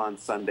to come on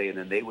Sunday, and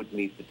then they would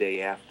meet the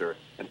day after.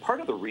 And part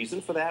of the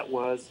reason for that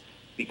was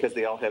because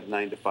they all have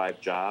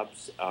 9-to-5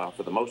 jobs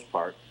for the most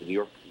part. The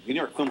New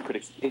York Film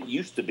Critics, it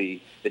used to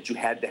be that you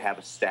had to have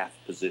a staff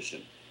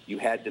position. You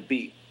had to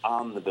be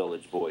on the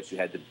Village Voice. You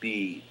had to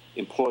be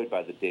employed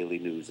by the Daily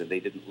News, and they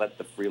didn't let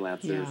the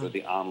freelancers or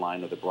the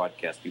online or the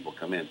broadcast people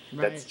come in.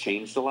 Right. That's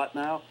changed a lot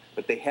now,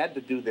 but they had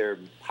to do their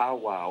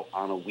powwow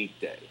on a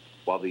weekday,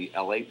 while the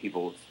LA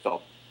people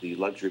felt the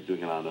luxury of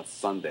doing it on a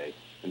Sunday.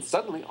 And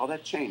suddenly, all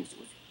that changed. It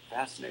was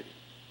fascinating.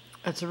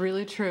 That's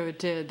really true. It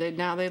did.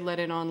 Now they let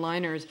in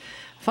onliners.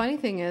 Funny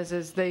thing is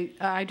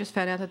I just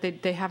found out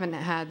that they haven't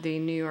had the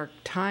New York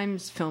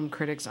Times film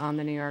critics on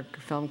the New York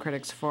Film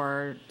Critics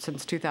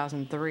since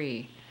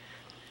 2003.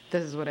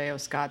 This is what A.O.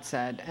 Scott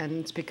said, and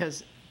it's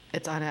because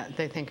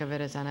they think of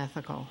it as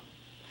unethical.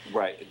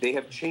 Right. They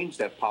have changed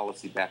that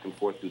policy back and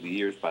forth through the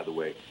years. By the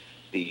way,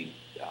 the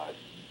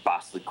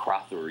Bosley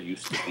Crowther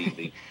used to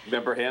be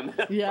remember him?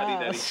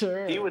 Yeah,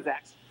 sure. He was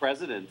actually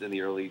president in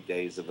the early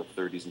days of the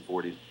 30s and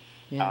 40s.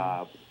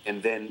 Yeah.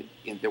 And then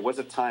there was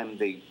a time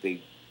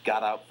they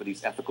got out for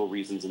these ethical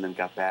reasons and then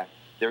got back.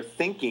 Their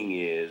thinking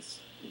is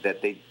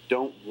that they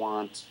don't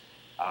want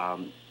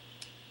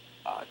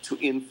to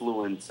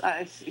influence.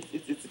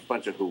 It's a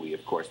bunch of hooey,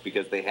 of course,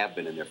 because they have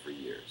been in there for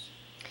years.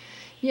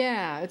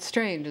 Yeah, it's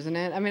strange, isn't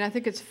it? I mean, I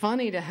think it's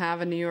funny to have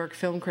a New York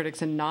Film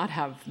Critics and not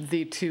have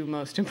the 2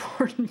 most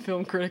important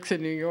film critics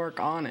in New York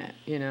on it,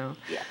 Yeah.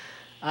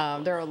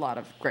 There are a lot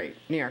of great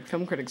New York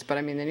film critics, but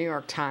I mean, the New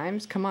York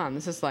Times, come on,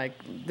 this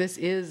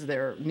is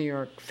their New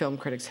York film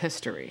critics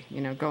history,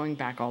 going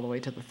back all the way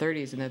to the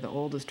 30s, and they're the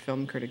oldest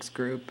film critics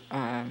group.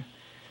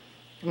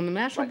 And the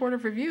National Board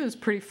of Review is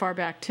pretty far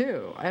back,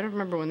 too. I don't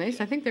remember when I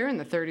think they're in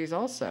the 30s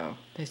also.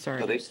 They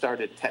started. So they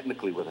started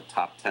technically with a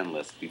top 10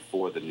 list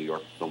before the New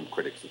York Film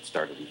Critics had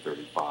started in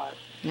 35.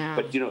 Yeah.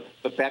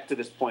 But back to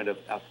this point of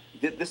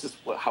this is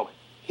how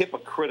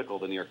hypocritical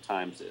the New York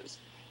Times is.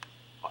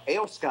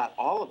 A.O. Scott,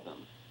 all of them,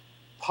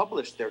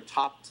 published their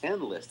top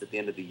 10 list at the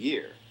end of the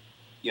year.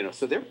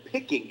 So they're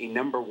picking a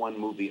number 1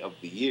 movie of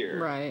the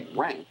year,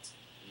 ranked.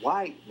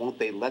 Why won't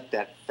they let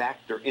that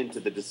factor into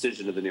the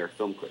decision of the New York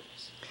Film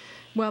Critics?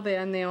 Well,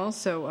 they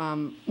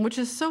also, which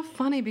is so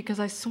funny because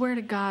I swear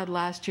to God,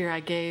 last year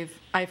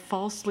I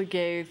falsely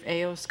gave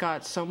A.O.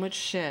 Scott so much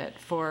shit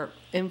for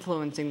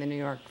influencing the New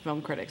York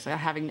Film Critics,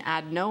 having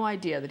had no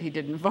idea that he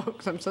didn't vote.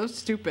 Because I'm so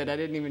stupid, I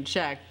didn't even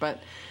check, but.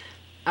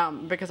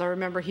 Because I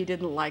remember he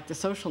didn't like The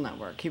Social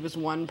Network. He was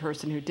one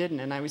person who didn't,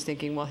 and I was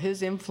thinking, well,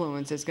 his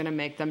influence is going to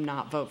make them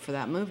not vote for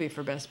that movie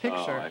for Best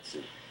Picture. Oh, I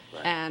see.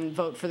 Right. And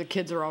vote for The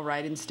Kids Are All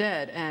Right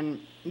instead. And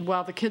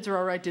while The Kids Are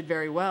All Right did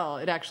very well,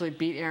 it actually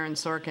beat Aaron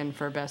Sorkin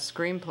for Best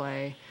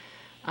Screenplay.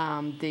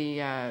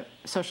 The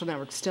Social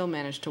Network still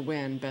managed to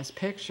win Best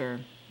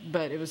Picture,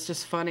 but it was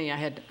just funny.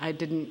 I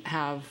didn't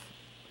have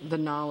the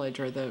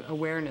knowledge or the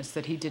awareness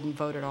that he didn't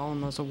vote at all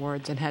in those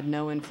awards and had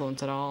no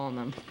influence at all on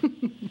them.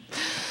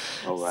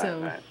 Oh,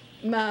 right.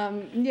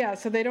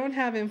 So they don't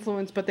have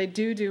influence, but they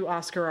do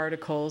Oscar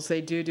articles. They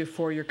do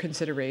for your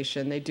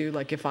consideration. They do,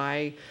 like, if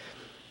I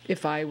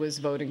if I was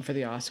voting for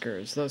the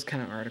Oscars, those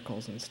kind of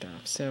articles and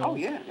stuff. So. Oh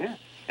yeah, yeah.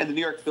 And the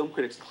New York Film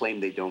Critics claim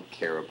they don't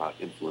care about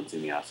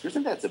influencing the Oscars,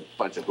 and that's a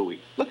bunch of hooey.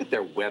 Look at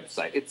their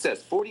website. It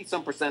says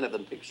 40-some% of the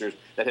pictures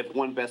that have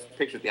won Best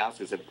Picture at the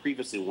Oscars have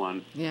previously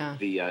won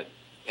the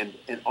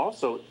and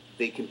also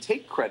they can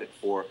take credit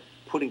for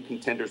putting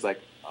contenders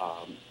like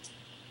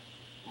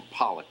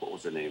Pollock. What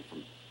was her name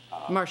from?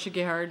 Marcia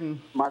Gay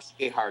Harden. Marcia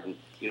Gay Harden,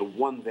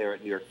 won there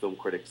at New York Film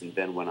Critics and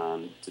then went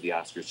on to the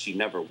Oscars. She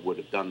never would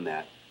have done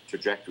that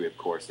trajectory, of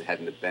course. It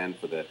hadn't been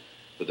for the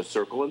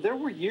Circle. And there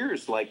were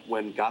years like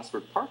when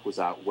Gosford Park was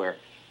out where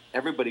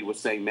everybody was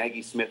saying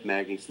Maggie Smith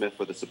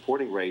for the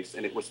supporting race,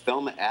 and it was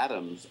Thelma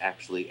Adams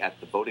actually at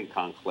the voting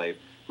conclave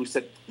who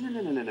said,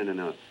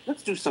 no,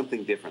 let's do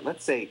something different.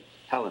 Let's say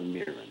Helen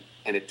Mirren.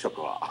 And it took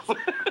off.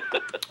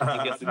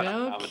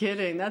 No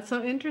kidding. That's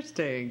so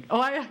interesting. Oh,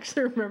 I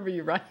actually remember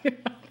you writing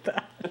about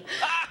that.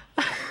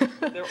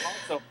 They're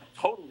also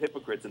total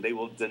hypocrites, and they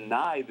will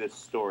deny this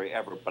story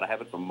ever, but I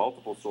have it from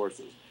multiple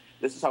sources.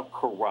 This is how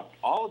corrupt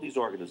all of these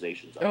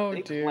organizations are. Oh,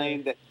 they dear.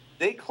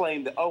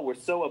 claim that we're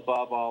so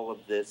above all of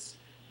this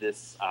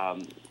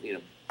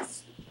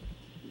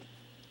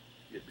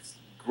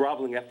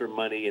groveling after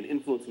money and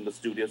influencing the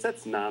studios.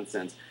 That's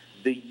nonsense.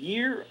 The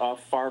year of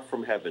Far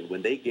From Heaven,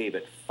 when they gave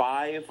it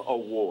 5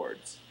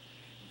 awards,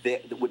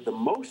 with the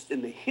most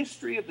in the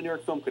history of the New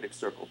York Film Critics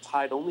Circle,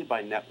 tied only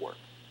by network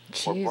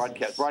or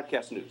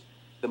broadcast news,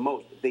 the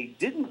most. They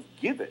didn't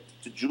give it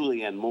to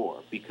Julianne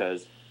Moore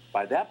because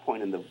by that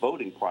point in the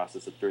voting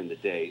process during the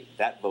day,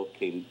 that vote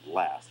came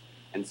last.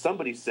 And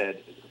somebody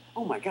said,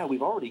 oh my God,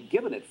 we've already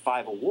given it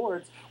 5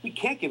 awards. We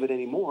can't give it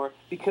any more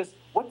because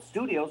what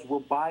studios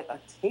will buy a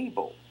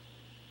table?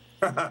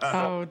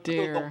 Oh,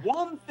 dear. So the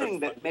one thing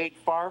that made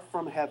Far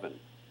From Heaven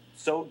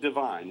so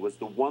divine was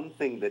the one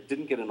thing that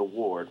didn't get an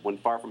award when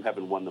Far From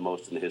Heaven won the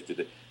most in the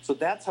history. So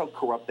that's how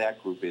corrupt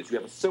that group is. You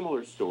have a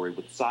similar story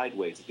with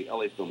Sideways at the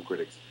LA Film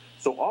Critics.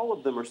 So all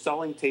of them are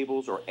selling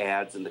tables or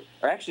ads,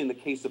 or actually in the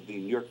case of the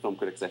New York Film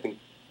Critics, I think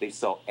they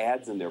sell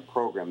ads in their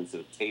program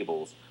instead of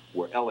tables,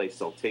 where LA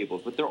sell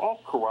tables. But they're all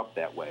corrupt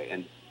that way,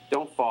 and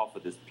don't fall for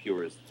this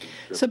purist.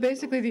 So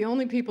basically the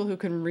only people who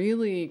can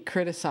really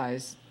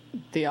criticize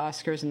the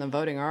Oscars and the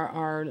voting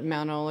are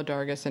Manuela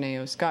Dargis and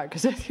A.O. Scott,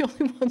 because they're the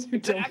only ones who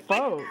don't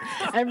vote.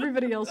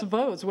 Everybody else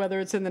votes,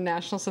 whether it's in the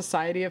National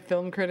Society of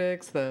Film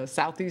Critics, the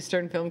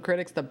Southeastern Film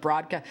Critics, the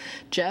broadcast.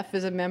 Jeff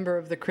is a member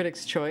of the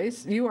Critics'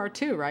 Choice. You are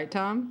too, right,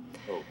 Tom?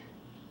 Oh.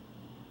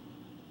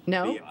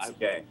 No?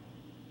 Okay.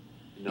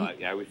 No,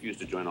 I refuse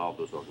to join all of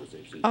those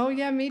organizations. Oh,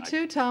 yeah, me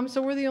too, Tom.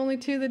 So we're the only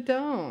two that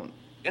don't.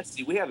 Yes,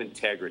 see, we have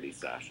integrity,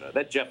 Sasha.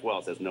 That Jeff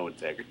Wells has no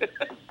integrity.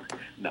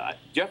 No,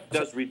 Jeff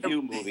does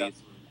review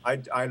movies. I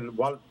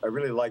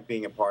really like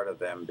being a part of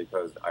them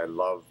because I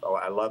love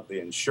the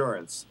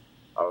insurance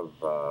of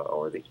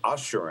or the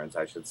assurance,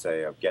 I should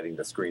say, of getting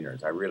the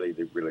screeners. I really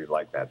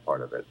like that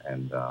part of it.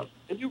 And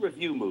you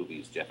review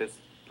movies, Jeff. It's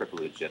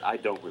perfectly legit. I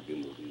don't review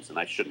movies, and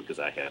I shouldn't because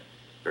I have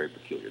very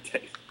peculiar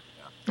taste.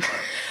 Yeah.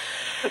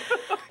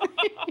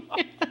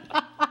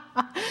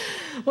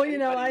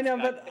 Well, I know,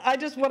 but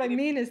what I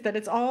mean is that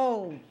it's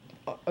all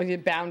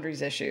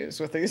boundaries issues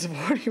with these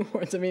awarding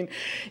awards. I mean,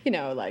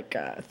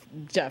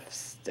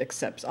 Jeff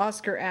accepts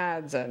Oscar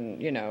ads,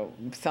 and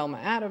Thelma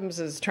Adams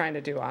is trying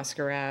to do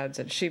Oscar ads,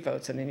 and she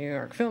votes in the New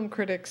York Film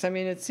Critics. I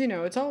mean, it's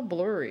it's all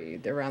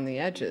blurry around the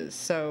edges.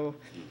 So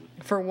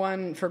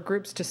for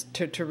groups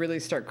to really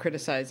start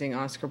criticizing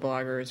Oscar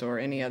bloggers or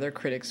any other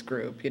critics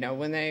group,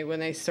 when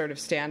they sort of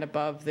stand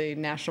above the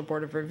National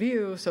Board of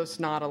Review so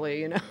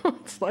snottily,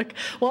 it's like,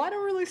 well, I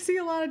don't really see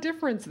a lot of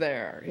difference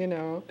there,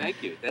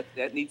 Thank you.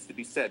 That needs to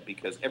be said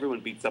because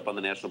everyone beats up on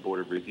the National Board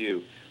of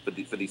Review for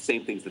these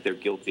same things that they're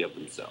guilty of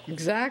themselves.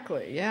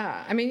 Exactly.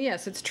 Yeah. I mean,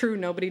 yes, it's true.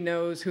 Nobody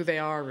knows who they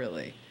are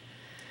really,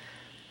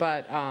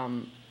 but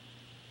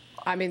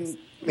I mean.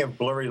 You have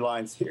blurry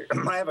lines here.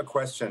 I have a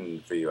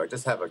question for you. I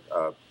just have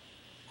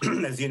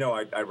as you know,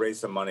 I raised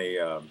some money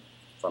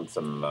from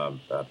some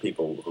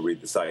people who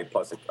read the site,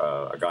 plus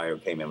a guy who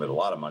came in with a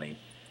lot of money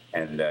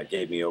and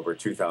gave me over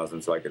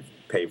 $2,000 so I could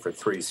pay for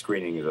 3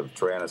 screenings of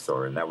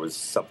Tyrannosaur, and that was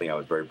something I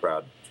was very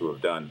proud to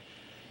have done.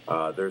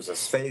 There's a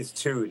phase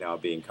 2 now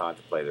being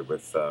contemplated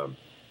with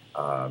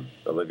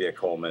Olivia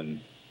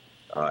Colman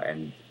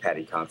and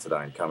Patty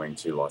Considine coming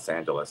to Los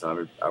Angeles.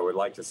 And I would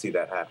like to see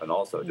that happen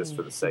also, just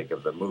for the sake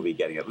of the movie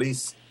getting at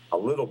least a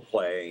little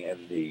play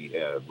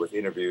in with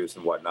interviews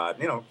and whatnot.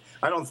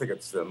 I don't think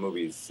the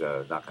movie's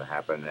not going to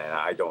happen, and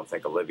I don't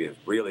think Olivia's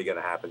really going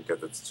to happen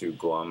because it's too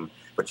glum.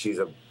 But she's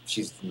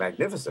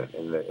magnificent,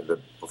 and the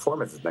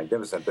performance is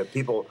magnificent. But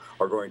people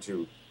are going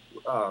to,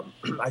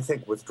 I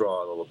think,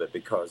 withdraw a little bit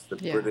because the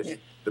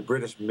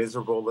British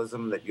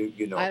miserableism that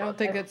you know. I don't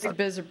think it's the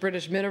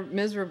British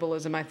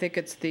miserableism. I think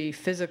it's the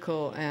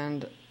physical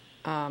and.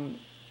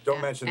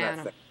 Don't mention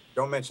that thing.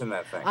 Don't mention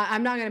that thing.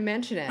 I'm not going to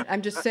mention it.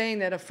 I'm just saying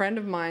that a friend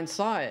of mine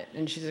saw it,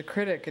 and she's a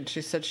critic, and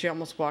she said she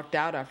almost walked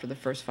out after the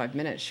first 5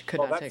 minutes. She could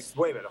not take.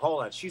 Wait a minute,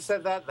 hold on. She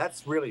said that?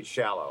 That's really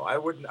shallow. I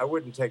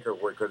wouldn't take her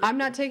word. I'm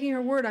not taking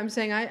her word. I'm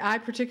saying I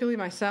particularly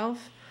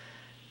myself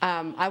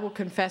I will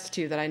confess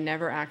to you that I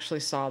never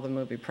actually saw the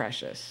movie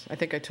Precious. I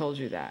think I told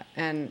you that.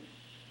 And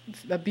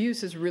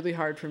abuse is really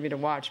hard for me to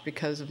watch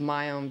because of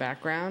my own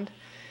background.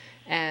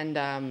 And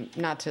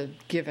not to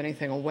give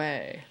anything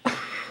away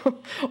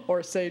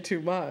or say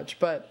too much,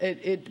 but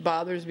it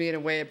bothers me in a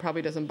way it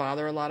probably doesn't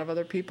bother a lot of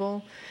other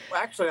people. Well,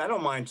 actually, I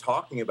don't mind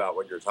talking about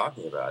what you're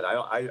talking about.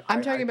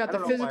 I'm talking about the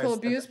physical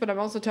abuse, but I'm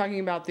also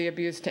talking about the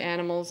abuse to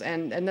animals.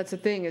 And that's the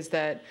thing is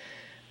that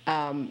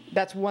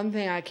that's one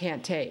thing I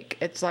can't take.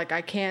 It's like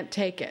I can't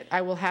take it.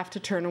 I will have to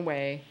turn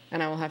away,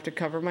 and I will have to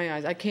cover my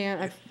eyes. I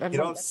can't. You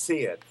don't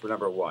see it, for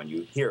number one.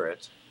 You hear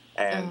it.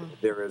 And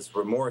there is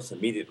remorse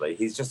immediately.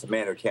 He's just a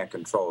man who can't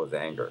control his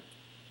anger.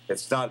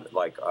 It's not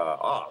like,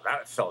 oh,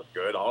 that felt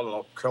good.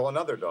 I'll kill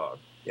another dog.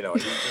 You know.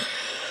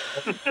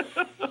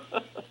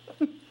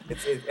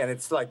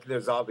 It's like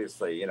there's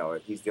obviously,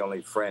 he's the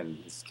only friend.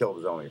 He's killed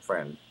his only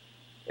friend.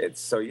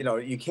 It's so,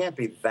 you can't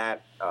be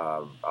that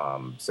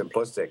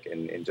simplistic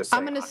in just saying,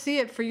 I'm going to see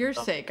it for your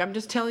sake. I'm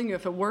just telling you,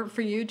 if it weren't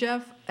for you,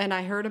 Jeff, and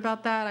I heard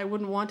about that, I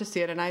wouldn't want to see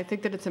it. And I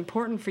think that it's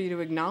important for you to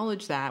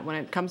acknowledge that when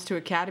it comes to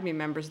Academy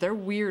members. They're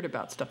weird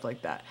about stuff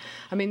like that.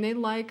 I mean, they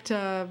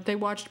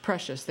watched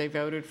Precious. They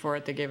voted for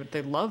it.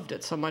 They loved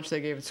it so much they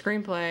gave it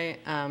screenplay.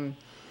 And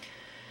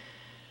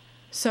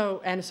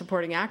a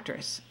supporting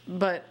actress.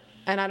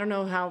 And I don't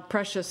know how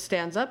Precious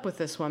stands up with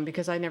this one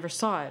because I never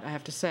saw it, I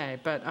have to say.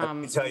 But let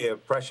me tell you,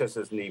 Precious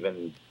doesn't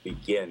even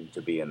begin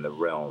to be in the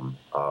realm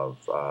of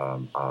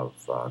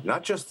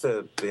not just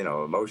the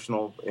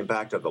emotional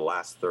impact of the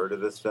last third of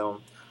this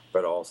film,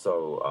 but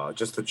also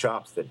just the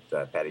chops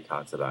that Patty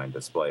Considine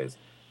displays,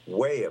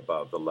 way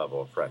above the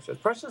level of Precious.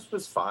 Precious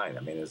was fine. I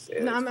mean,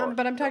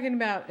 but I'm talking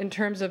about in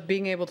terms of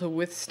being able to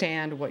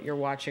withstand what you're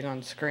watching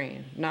on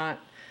screen, not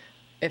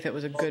if it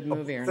was a good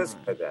movie or not.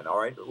 Then, all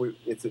right,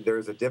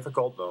 there's a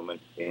difficult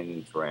moment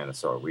in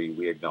Tyrannosaur.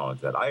 We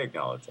acknowledge that. I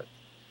acknowledge it.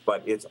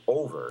 But it's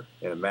over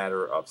in a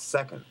matter of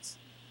seconds.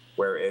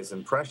 Whereas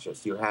in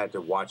Precious, you had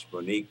to watch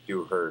Monique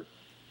do her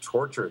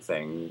torture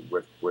thing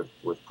with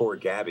poor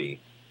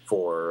Gabby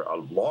for a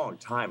long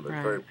time. It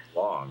was very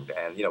prolonged.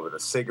 And, with the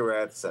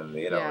cigarettes and,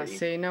 Yeah,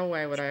 see, no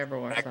way would I ever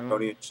watch that.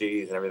 Macaroni and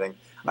cheese and everything.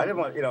 Mm-hmm. I didn't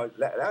want,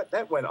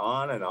 that went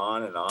on and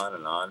on and on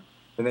and on.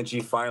 And then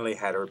she finally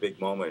had her big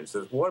moment and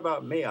says, what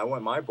about me? I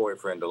want my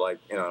boyfriend to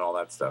and all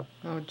that stuff.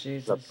 Oh,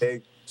 Jesus.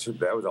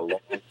 That was a long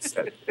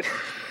set.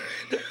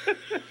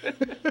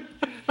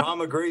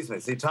 Tom agrees with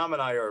me. See, Tom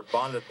and I are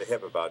bonded at the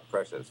hip about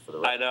Precious for the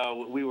rest. I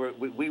know. We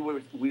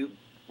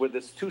were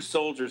this two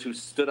soldiers who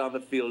stood on the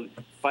field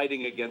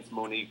fighting against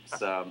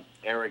Monique's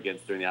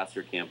arrogance during the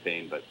Oscar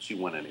campaign, but she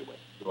won anyway.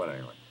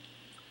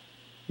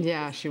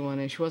 Yeah, she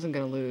won. She wasn't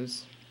going to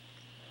lose.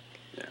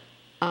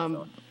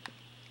 Yeah.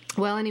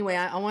 Well, anyway,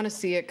 I want to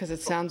see it because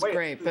it sounds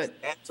great. But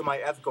to my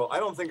ethical, I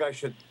don't think I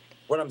should.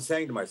 What I'm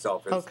saying to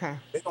myself is,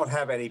 they don't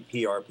have any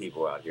PR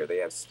people out here. They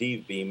have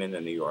Steve Beeman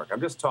in New York.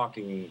 I'm just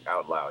talking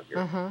out loud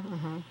here.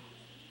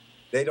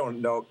 They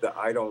don't know that.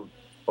 I don't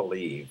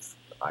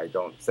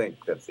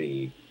think that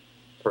the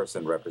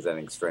person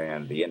representing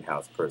Strand, the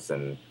in-house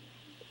person,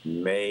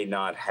 may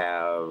not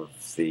have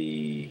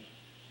the.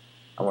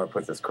 I want to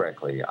put this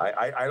correctly.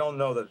 I don't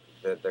know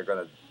that they're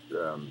going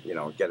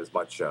to get as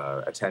much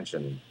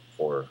attention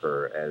for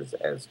her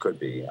as could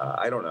be.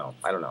 I don't know.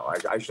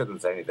 I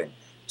shouldn't say anything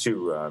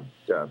too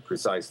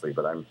precisely,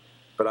 but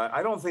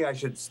I don't think I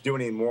should do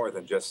any more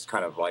than just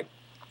kind of like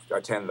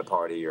attend the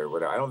party or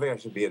whatever. I don't think I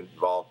should be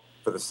involved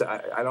for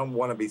I don't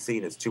want to be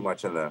seen as too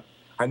much in the.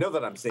 I know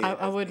that I'm seeing.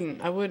 I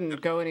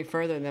wouldn't go any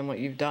further than what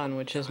you've done,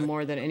 which is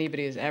more than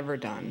anybody has ever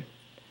done.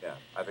 Yeah,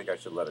 I think I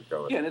should let it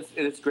go. Yeah, and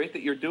it's great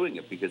that you're doing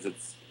it because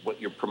it's what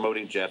you're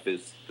promoting, Jeff,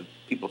 is the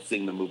people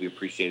seeing the movie,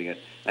 appreciating it.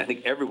 And I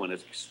think everyone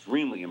is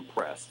extremely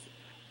impressed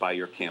by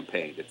your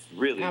campaign. It's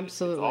really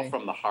absolutely it's all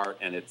from the heart,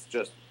 and it's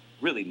just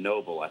really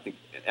noble. I think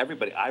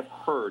everybody I've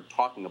heard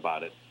talking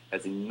about it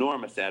has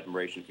enormous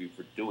admiration for you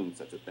for doing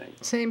such a thing.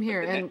 Same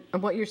here. And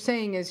what you're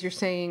saying is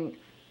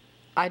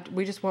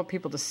we just want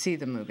people to see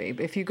the movie.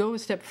 If you go a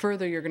step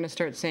further, you're going to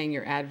start saying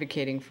you're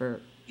advocating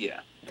for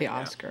the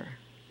Oscar.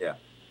 Yeah.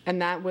 And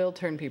that will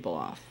turn people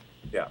off.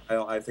 Yeah,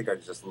 I think I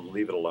just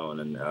leave it alone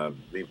and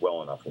leave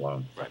well enough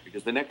alone. Right,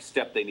 because the next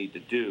step they need to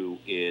do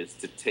is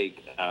to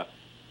take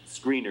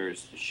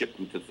screeners, ship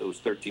them to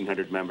those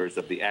 1,300 members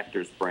of the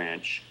actors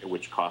branch,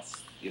 which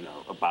costs,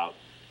 about,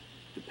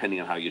 depending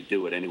on how you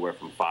do it, anywhere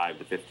from $5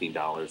 to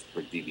 $15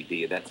 per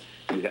DVD.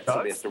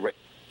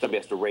 Somebody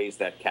has to raise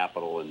that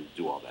capital and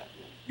do all that.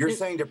 You're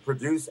saying to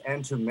produce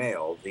and to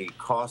mail, the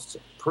cost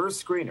per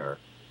screener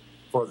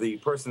for the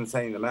person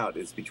sending them out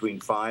is between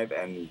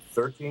 $5 and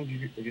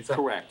 $13. Did you say?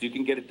 Correct. You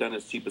can get it done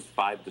as cheap as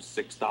 $5 to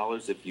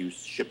 $6 if you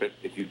ship it.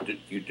 If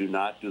you do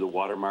not do the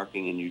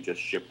watermarking and you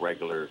just ship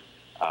regular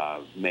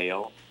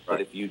mail. Right.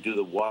 But if you do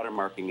the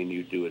watermarking and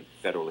you do it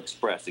Federal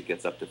Express, it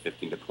gets up to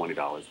 $15 to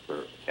 $20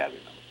 per Academy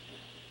member.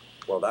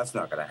 Well, that's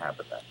not going to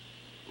happen then.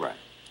 Right.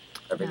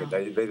 I mean,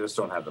 they just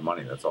don't have the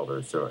money. That's all there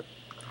is to it.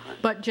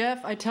 But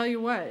Jeff, I tell you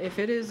what, if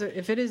it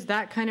is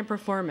that kind of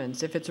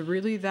performance, if it's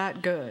really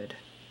that good,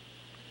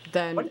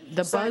 then What did you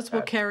the say buzz will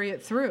that? carry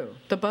it through.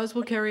 The buzz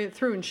will carry it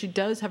through, and she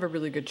does have a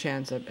really good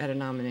chance at a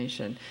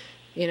nomination.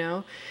 You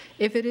know,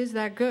 if it is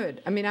that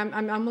good. I mean,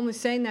 I'm only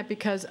saying that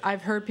because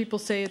I've heard people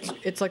say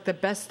it's like the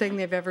best thing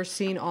they've ever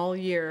seen all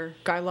year.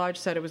 Guy Lodge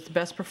said it was the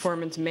best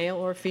performance, male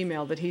or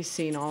female, that he's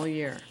seen all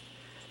year.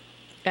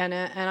 And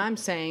I'm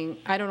saying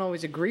I don't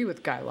always agree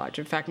with Guy Lodge.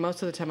 In fact,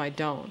 most of the time I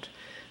don't.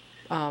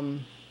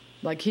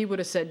 Like he would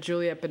have said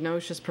Juliette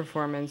Binoche's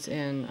performance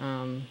in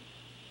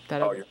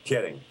that. Oh, you're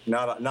kidding!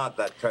 Not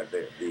that cut.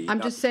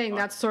 I'm just saying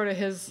that's sort of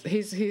his.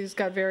 He's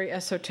got very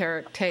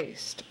esoteric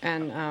taste,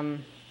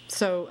 and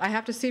so I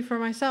have to see for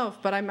myself.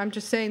 But I'm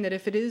just saying that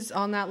if it is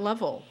on that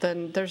level,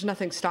 then there's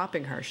nothing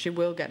stopping her. She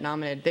will get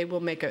nominated. They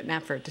will make an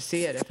effort to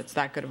see it if it's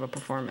that good of a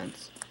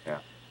performance. Yeah.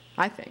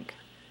 I think.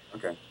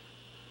 Okay.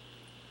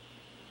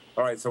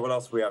 All right, so what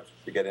else do we have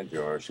to get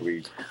into, or should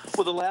we?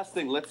 Well, the last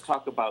thing, let's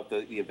talk about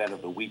the event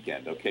of the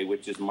weekend, okay,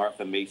 which is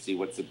Martha Macy,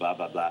 what's the blah,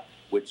 blah, blah,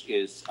 which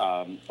is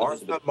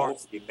Martha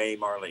Macy, May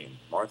Marlene.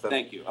 Martha.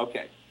 Thank you,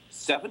 okay.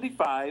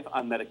 75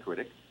 on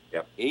Metacritic,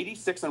 Yep.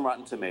 86 on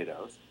Rotten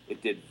Tomatoes.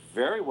 It did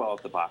very well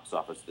at the box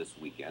office this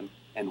weekend,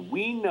 and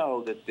we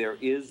know that there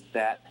is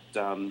that,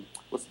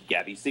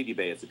 Gabby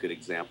Sidibe is a good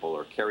example,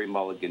 or Carey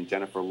Mulligan,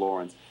 Jennifer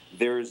Lawrence.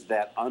 There's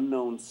that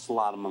unknown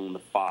slot among the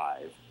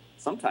five.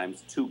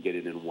 Sometimes two get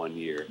it in 1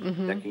 year.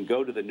 That can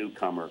go to the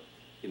newcomer.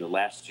 You know,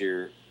 last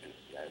year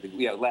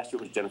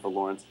it was Jennifer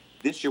Lawrence.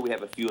 This year we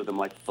have a few of them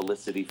like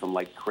Felicity from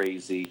Like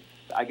Crazy.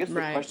 I guess the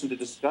question to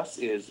discuss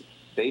is,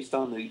 based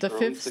on the early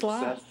fifth success,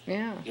 slot.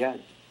 Yeah,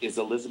 is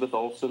Elizabeth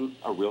Olsen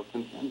a real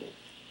contender?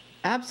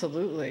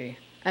 Absolutely.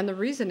 And the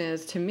reason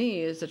is, to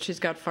me, is that she's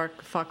got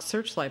Fox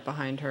Searchlight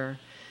behind her.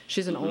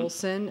 She's an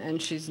Olsen,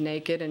 and she's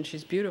naked, and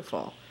she's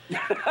beautiful. So.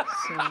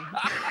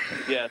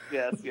 Yes.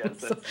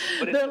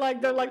 But they're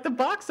like the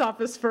box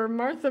office for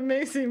Martha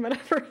Macy,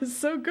 whatever, is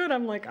so good.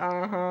 I'm like,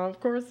 of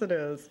course it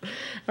is.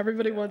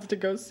 Everybody wants to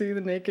go see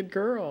the naked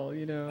girl,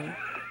 you know.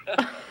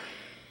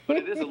 But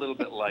it is a little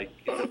bit like,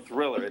 it's a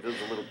thriller. It is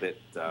a little bit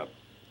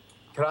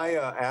Can I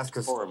ask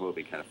a horror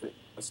movie kind of thing.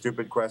 A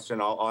stupid question?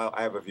 I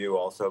have a view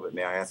also, but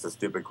may I ask a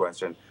stupid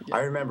question? Yeah. I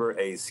remember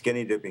a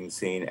skinny dipping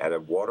scene at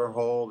a water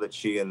hole that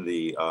she and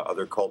the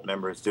other cult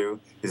members do.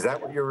 Is that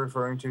what you're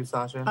referring to,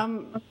 Sasha?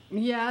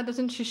 Yeah,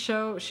 doesn't she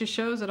show? She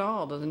shows it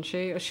all, doesn't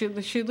she? She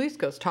at least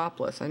goes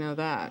topless. I know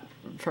that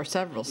for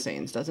several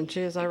scenes, doesn't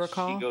she? As I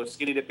recall, she goes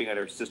skinny dipping at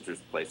her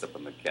sister's place up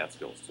in the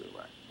Catskills too,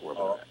 right?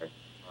 Okay.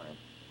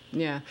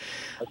 Yeah.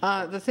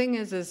 The thing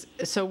is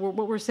so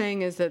what we're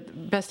saying is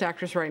that Best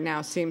Actress right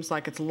now seems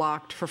like it's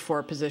locked for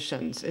 4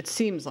 positions. It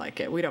seems like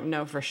it. We don't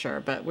know for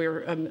sure, but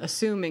we're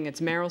assuming it's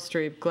Meryl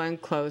Streep, Glenn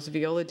Close,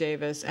 Viola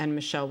Davis, and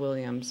Michelle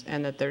Williams,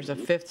 and that there's a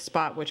 5th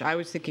spot, which I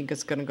was thinking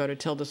is going to go to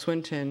Tilda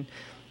Swinton,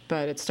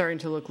 but it's starting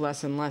to look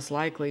less and less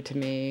likely to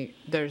me.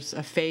 There's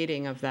a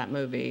fading of that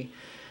movie.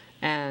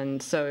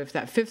 And so if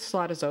that 5th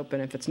slot is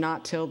open, if it's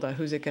not Tilda,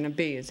 who's it going to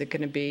be? Is it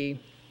going to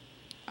be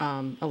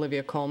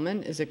Olivia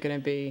Colman? Is it going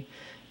to be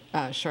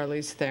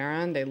Charlize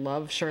Theron? They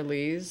love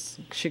Charlize.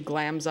 She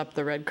glams up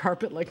the red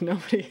carpet like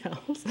nobody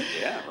else.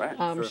 Yeah, right.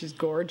 Sure. She's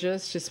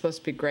gorgeous. She's supposed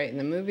to be great in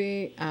the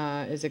movie.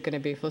 Is it going to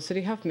be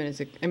Felicity Huffman?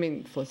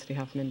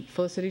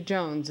 Felicity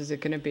Jones. Is it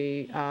going to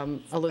be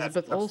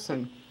Elizabeth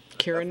Olsen?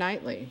 Keira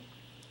Knightley?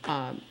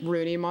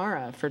 Rooney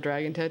Mara for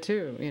Dragon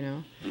Tattoo, you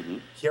know?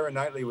 Keira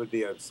Knightley would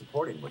be a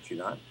supporting, would she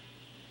not?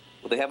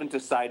 Well, they haven't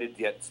decided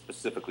yet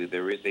specifically.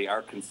 They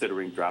are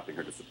considering dropping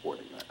her to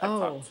supporting. I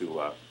talked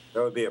to.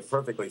 That would be a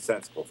perfectly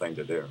sensible thing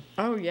to do.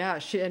 Oh yeah,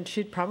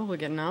 she'd probably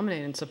get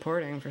nominated in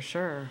supporting for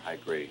sure. I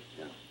agree.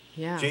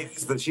 Yeah.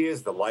 She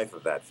is the life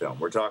of that film.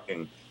 We're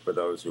talking, for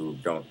those who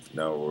don't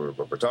know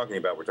what we're talking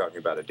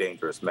about A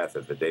Dangerous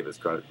Method, the David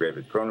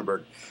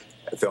Cronenberg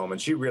film,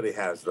 and she really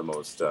has the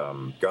most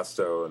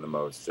gusto and the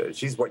most.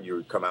 She's what you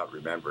would come out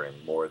remembering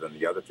more than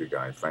the other two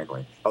guys,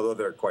 frankly. Although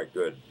they're quite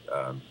good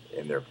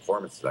in their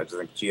performances, I just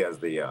think she has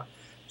the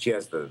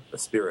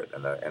spirit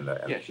and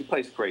the. Yeah, she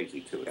plays crazy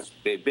too. It's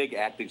big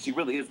acting. She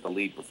really is the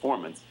lead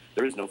performance.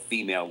 There is no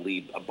female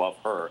lead above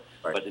her.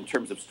 Right. But in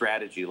terms of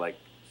strategy, like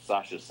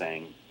Sasha's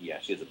saying, yeah,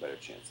 she has a better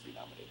chance to be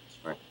nominated.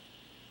 Right.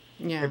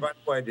 Yeah. Hey, by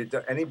the way, did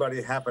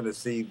anybody happen to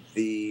see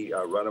the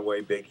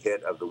runaway big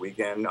hit of the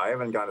weekend? I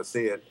haven't gone to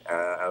see it.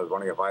 I was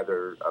wondering if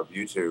either of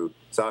you two,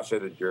 Sasha,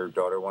 did your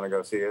daughter want to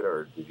go see it,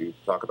 or did you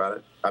talk about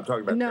it? I'm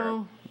talking about.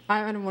 No,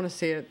 I don't want to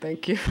see it.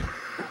 Thank you.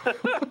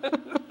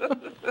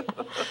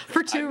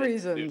 For 2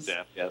 reasons.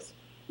 Yes.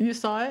 You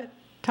saw it,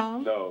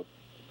 Tom?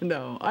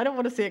 No, I don't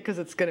want to see it because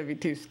it's going to be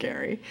too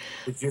scary.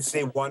 Did you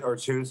see 1 or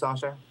 2,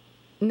 Sasha?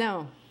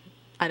 No,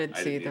 I didn't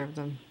see either of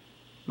them.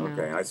 No.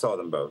 Okay, I saw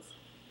them both.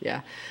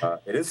 Yeah.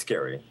 It is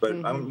scary, but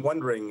I'm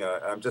wondering,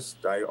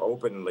 I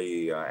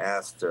openly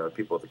asked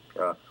people,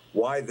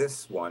 why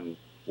this one?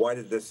 Why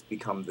did this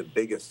become the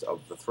biggest of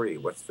the 3?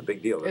 What's the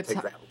big deal? It's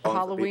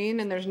Halloween,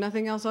 and there's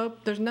nothing else.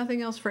 There's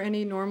nothing else for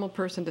any normal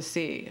person to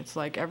see. It's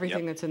like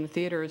everything that's in the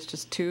theater is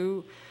just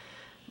too,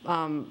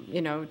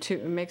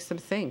 it makes them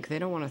think. They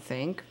don't want to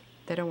think.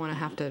 They don't want to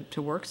have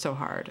to work so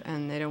hard,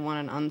 and they don't want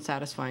an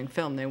unsatisfying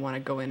film. They want to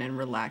go in and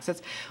relax.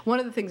 That's one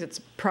of the things that's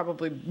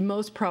probably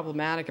most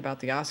problematic about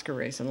the Oscar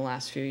race in the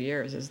last few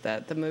years is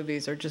that the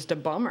movies are just a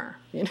bummer.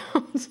 You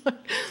know, it's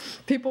like,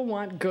 people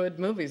want good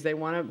movies. They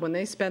want to, when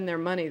they spend their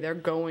money, they're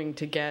going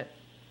to get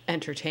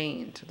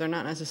entertained. They're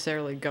not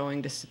necessarily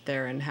going to sit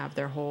there and have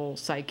their whole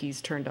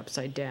psyches turned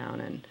upside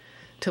down and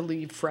to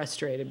leave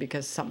frustrated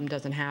because something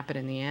doesn't happen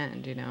in the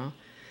end, you know.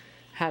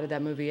 How did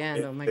that movie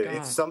end? Oh my God.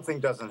 If something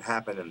doesn't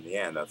happen in the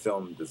end, a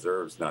film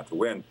deserves not to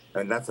win.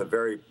 And that's a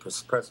very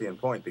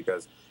prescient point,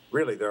 because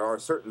really there are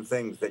certain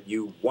things that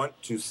you want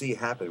to see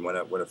happen when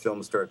a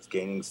film starts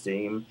gaining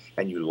steam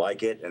and you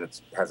like it and it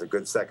has a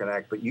good second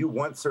act, but you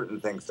want certain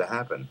things to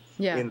happen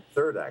in the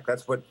third act.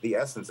 That's what the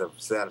essence of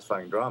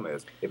satisfying drama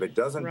is. If it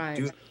doesn't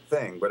do the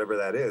thing, whatever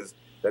that is,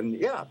 then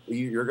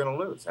you're going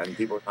to lose, and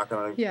people are not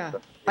going to. Yeah,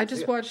 I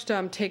just watched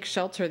Take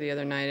Shelter the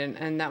other night,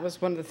 and that was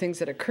one of the things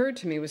that occurred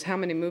to me was how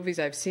many movies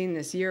I've seen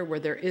this year where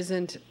there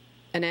isn't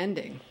an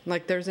ending.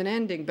 Like there's an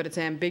ending, but it's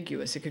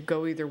ambiguous. It could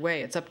go either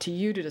way. It's up to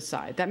you to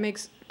decide. That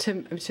makes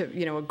to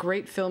a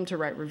great film to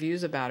write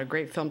reviews about, a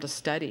great film to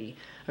study,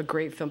 a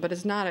great film, but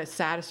it's not a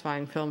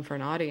satisfying film for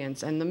an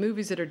audience. And the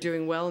movies that are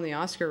doing well in the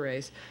Oscar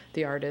race,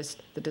 The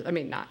Artist,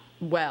 not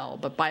well,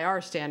 but by our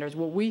standards,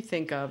 what we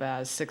think of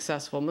as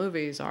successful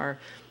movies are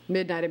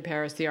Midnight in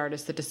Paris, The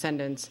Artist, The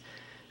Descendants,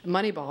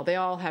 Moneyball. They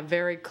all have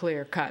very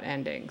clear-cut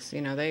endings.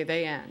 You know,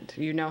 they end.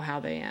 You know how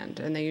they end,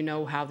 and then you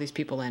know how these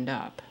people end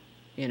up.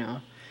 You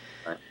know,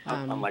 right.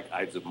 Unlike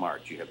Ides of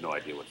March, you have no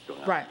idea what's going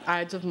on. Right,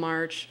 Ides of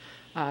March,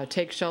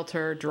 Take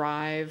Shelter,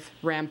 Drive,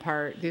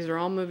 Rampart. These are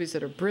all movies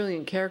that are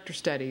brilliant character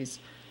studies,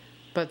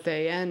 but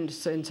they end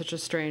in such a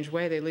strange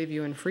way. They leave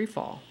you in free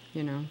fall.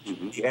 You know,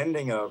 the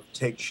ending of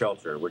Take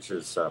Shelter, which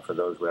is for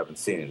those who haven't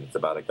seen it, it's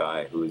about a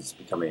guy who's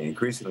becoming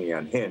increasingly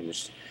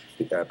unhinged,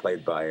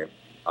 played by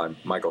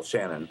Michael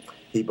Shannon.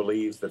 He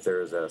believes that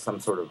there's some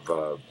sort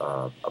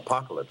of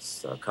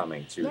apocalypse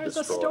coming to There's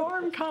destroy. a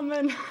storm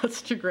coming. That's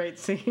such a great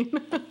scene.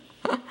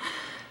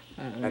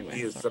 And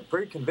he is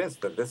pretty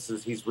convinced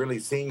that he's really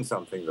seeing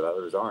something that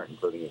others aren't,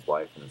 including his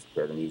wife and his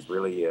kid. And he's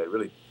really,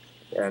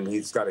 and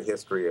he's got a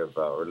history of,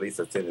 or at least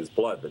it's in his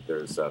blood, that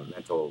there's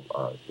mental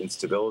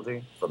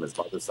instability from his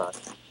mother's side.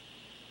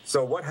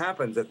 So what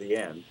happens at the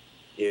end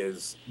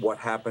is what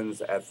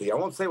happens I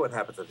won't say what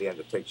happens at the end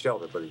of Take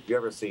Shelter, but have you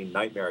ever seen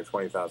Nightmare at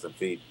 20,000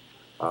 Feet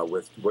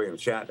with William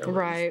Shatner?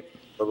 Right.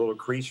 The little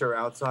creature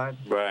outside.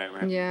 Right.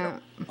 Yeah.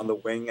 On the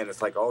wing, and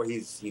it's like, oh,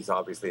 he's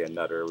obviously a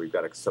nutter. We've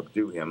got to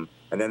subdue him.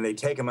 And then they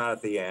take him out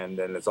at the end,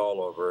 and it's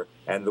all over,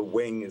 and the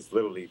wing is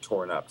literally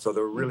torn up. So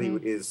there really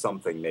is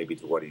something maybe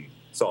to what he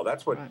saw.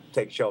 That's what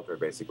Take Shelter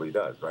basically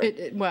does,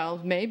 right? Well,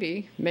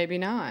 maybe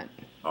not.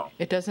 Oh.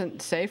 It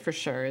doesn't say for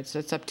sure.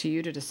 It's up to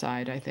you to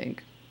decide, I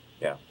think.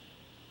 Yeah.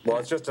 Well,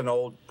 it's just an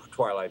old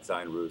Twilight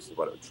Zone ruse is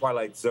what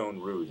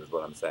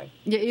I'm saying.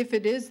 Yeah, if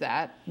it is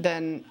that,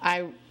 then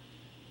I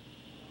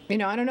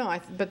don't know.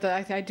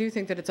 I do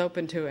think that it's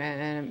open to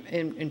an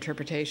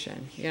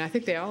interpretation. I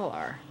think they all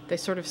are. They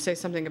sort of say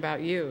something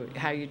about you,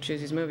 how you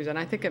choose these movies, and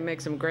I think it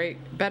makes them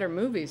better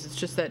movies. It's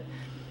just that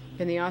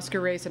in the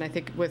Oscar race, and I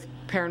think with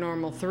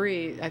Paranormal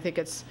 3, I think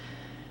it's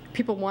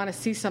people want to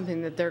see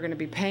something that they're going to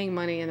be paying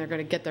money and they're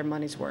going to get their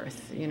money's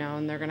worth,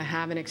 and they're going to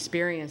have an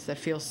experience that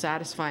feels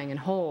satisfying and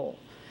whole.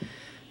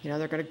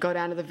 They're going to go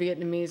down to the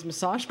Vietnamese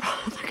massage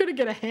parlor. They're going to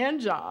get a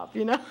hand job,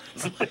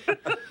 It's like, they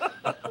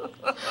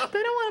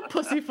don't want to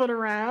pussyfoot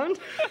around.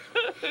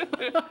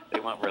 They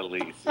want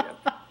release,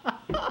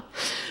 yeah.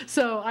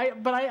 So, I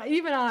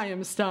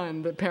am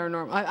stunned that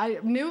Paranormal. I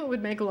knew it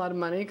would make a lot of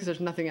money because there's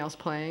nothing else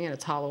playing and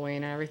it's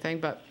Halloween and everything,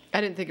 but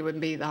I didn't think it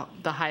would be the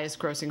highest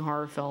grossing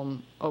horror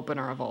film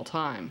opener of all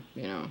time,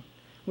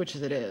 which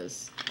it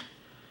is.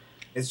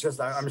 It's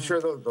just, I'm sure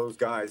those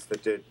guys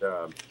that did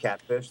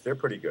Catfish, they're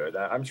pretty good.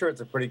 I'm sure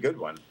it's a pretty good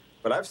one.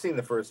 But I've seen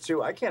the first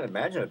two. I can't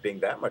imagine it being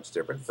that much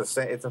different.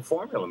 It's a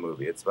formula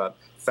movie. It's about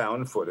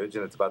found footage,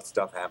 and it's about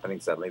stuff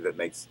happening suddenly that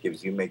makes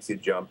you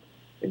jump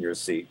in your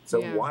seat.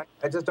 So why?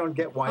 I just don't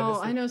get why.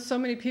 Oh, I know so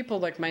many people,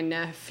 like my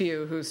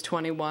nephew who's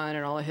 21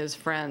 and all of his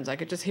friends. I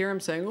could just hear him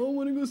saying, "Oh, I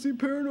want to go see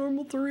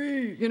Paranormal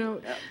 3."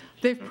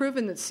 They've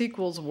proven that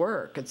sequels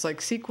work. It's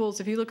like sequels.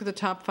 If you look at the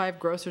top 5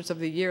 grossers of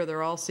the year,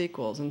 they're all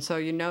sequels, and so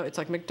it's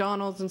like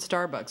McDonald's and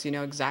Starbucks. You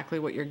know exactly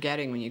what you're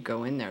getting when you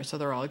go in there, so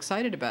they're all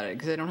excited about it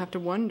because they don't have to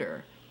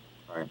wonder.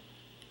 Right.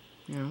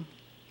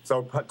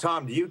 So,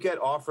 Tom, do you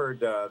get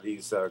offered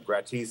these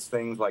gratis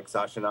things like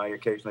Sasha and I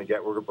occasionally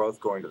get? We're both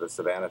going to the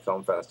Savannah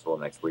Film Festival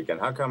next weekend.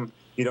 How come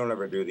you don't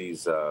ever do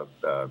these,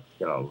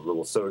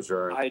 little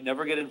sojourn? I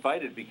never get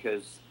invited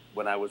because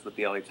when I was with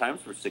the LA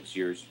Times for 6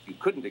 years, you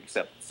couldn't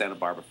accept Santa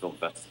Barbara Film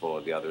Festival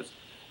or the others.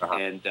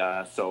 And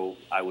so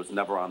I was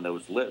never on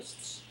those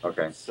lists.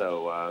 Okay.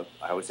 So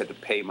I always had to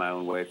pay my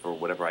own way for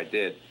whatever I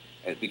did.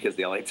 Because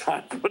the LA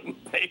Times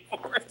wouldn't pay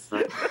for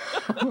it.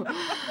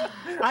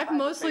 I've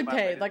mostly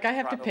paid. Like, I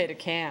have to pay to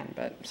Cannes,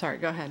 but sorry,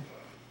 go ahead.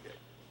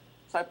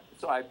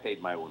 So I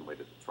paid my own way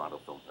to the Toronto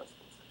Film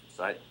Festival.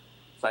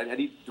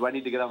 Do I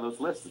need to get on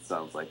those lists, it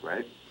sounds like,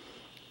 right?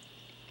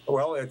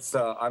 Well, it's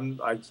I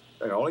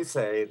can only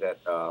say that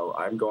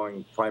I'm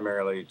going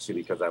primarily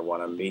because I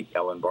want to meet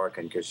Ellen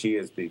Barkin because she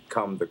has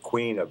become the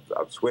queen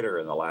of Twitter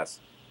in the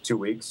last 2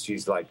 weeks.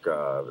 She's like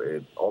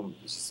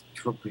she's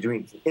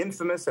between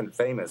infamous and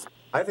famous.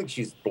 I think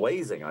she's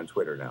blazing on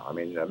Twitter now. I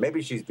mean,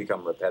 maybe she's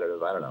become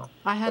repetitive. I don't know.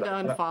 I had to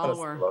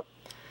unfollow her.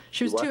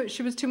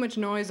 She was too much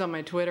noise on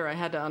my Twitter. I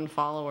had to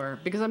unfollow her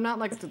because I'm not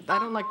like I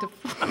don't like to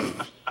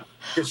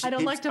I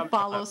don't like to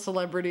follow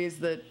celebrities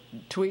that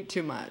tweet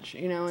too much,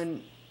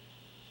 and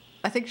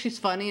I think she's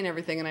funny and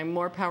everything, and I'm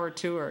more power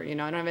to her. I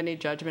don't have any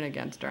judgment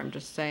against her. I'm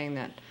just saying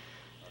that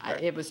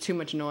it was too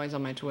much noise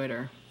on my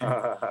Twitter.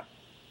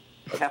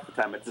 Half the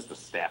time, it's just a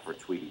staffer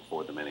tweeting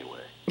for them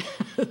anyway.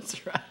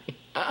 That's right.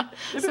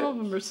 Some of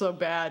them are so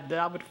bad that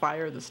I would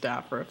fire the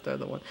staffer if they're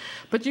the one.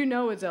 But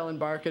it's Ellen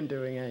Barkin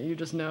doing it. You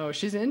just know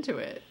she's into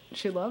it.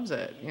 She loves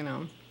it.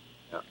 Yeah.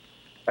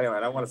 Anyway,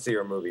 I want to see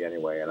her movie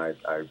anyway, and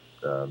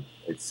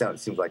it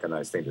seems like a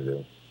nice thing to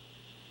do.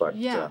 But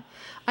yeah,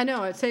 I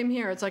know. Same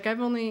here. It's like I've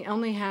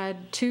only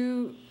had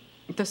two.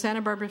 The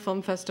Santa Barbara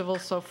Film Festival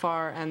so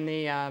far and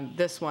the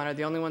this one are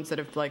the only ones that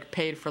have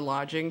paid for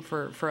lodging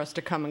for us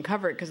to come and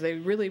cover it because they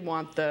really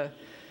want the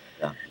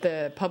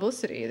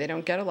publicity. They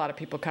don't get a lot of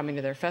people coming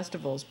to their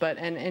festivals, but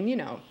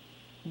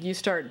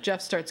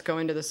Jeff starts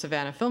going to the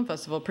Savannah Film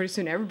Festival. Pretty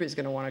soon everybody's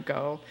going to want to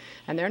go,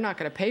 and they're not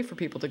going to pay for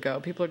people to go.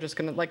 People are just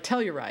going to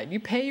Telluride. You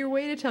pay your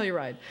way to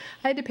Telluride.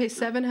 I had to pay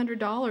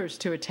 $700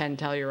 to attend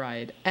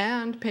Telluride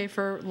and pay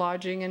for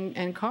lodging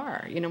and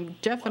car.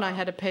 Jeff and I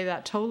had to pay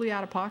that totally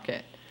out of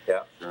pocket.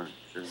 Yeah, sure.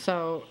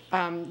 So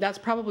that's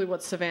probably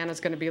what Savannah's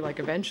going to be like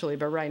eventually.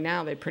 But right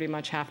now, they pretty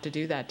much have to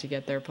do that to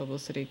get their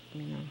publicity.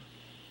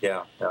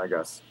 Yeah, I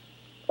guess.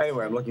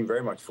 Anyway, I'm looking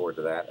very much forward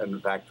to that. And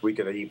in fact, we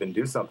could even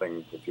do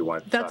something if you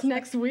want. That's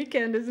next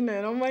weekend, isn't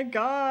it? Oh my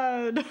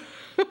God,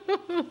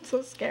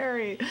 so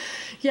scary.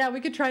 Yeah,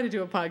 we could try to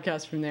do a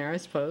podcast from there. I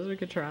suppose we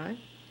could try.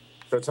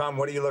 So, Tom,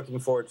 what are you looking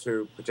forward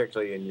to,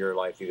 particularly in your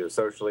life, either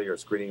socially or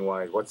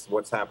screening-wise?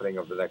 What's happening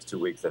over the next 2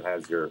 weeks that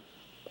has your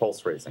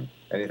pulse racing?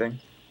 Anything?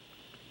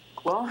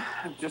 Well,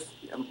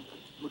 I'm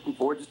looking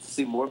forward just to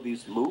see more of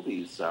these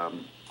movies.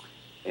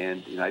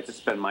 And I just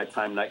spend my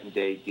time night and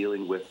day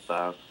dealing with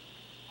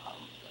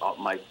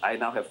I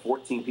now have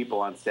 14 people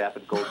on staff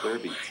at Gold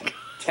Derby,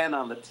 10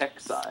 on the tech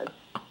side,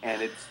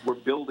 and we're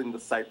building the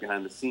site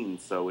behind the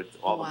scenes. So it's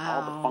all the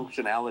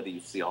functionality you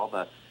see, all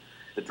the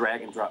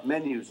drag and drop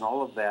menus, and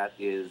all of that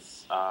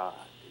is a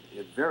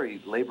very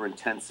labor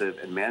intensive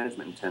and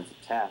management intensive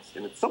task.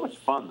 And it's so much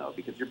fun though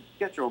because you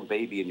get your own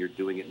baby and you're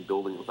doing it and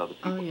building it with other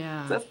people. Oh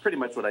yeah. So that's pretty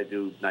much what I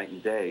do night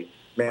and day.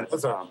 Man,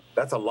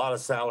 that's a lot of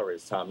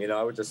salaries, Tom.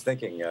 I was just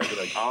thinking,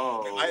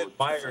 I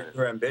admire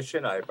your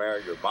ambition. I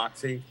admire your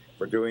moxie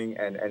for doing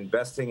and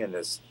investing in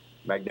this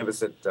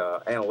magnificent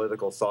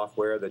analytical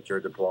software that you're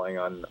deploying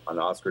on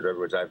Oscar Derby,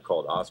 which I've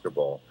called Oscar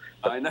Bowl.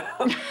 I know,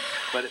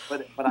 but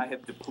I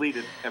have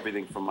depleted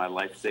everything from my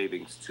life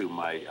savings to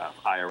my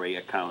IRA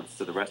accounts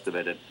to the rest of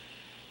it. And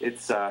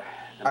it's I'm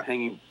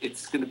hanging.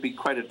 It's going to be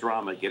quite a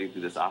drama getting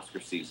through this Oscar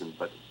season,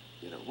 but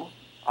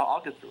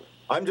I'll get through it.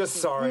 I'm just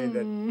sorry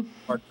that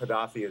Mark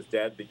Gaddafi is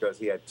dead because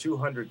he had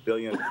 $200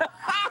 billion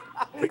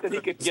that he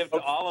could give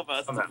to all of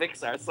us to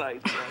fix our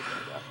site.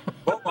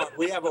 Well,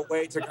 we have a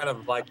way to kind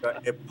of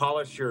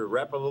polish your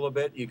rep a little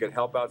bit. You can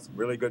help out some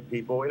really good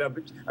people.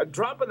 A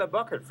drop in the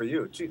bucket for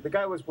you. The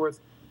guy was worth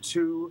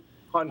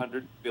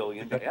 $200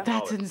 billion.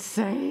 That's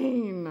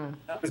insane.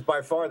 He was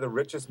by far the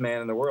richest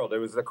man in the world. It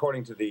was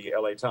according to the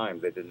LA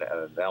Times. They did an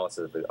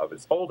analysis of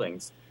his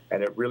holdings,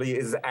 and it really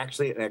is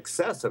actually in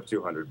excess of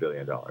 $200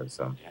 billion.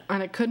 So.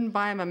 And it couldn't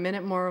buy him a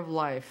minute more of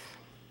life.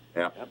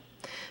 Yeah. Yep.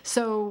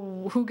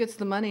 So who gets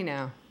the money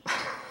now?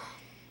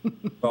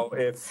 Well,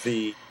 if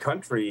the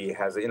country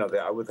has,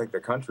 I would think the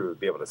country would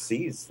be able to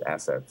seize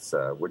assets,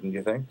 wouldn't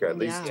you think? At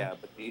least. Yeah,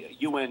 but the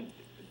UN,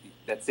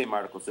 that same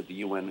article said the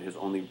UN has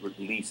only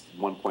released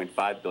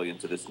 $1.5 billion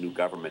to this new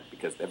government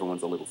because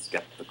everyone's a little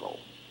skeptical.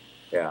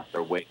 Yeah.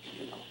 They're waiting,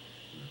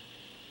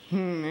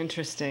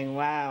 Interesting.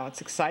 Wow.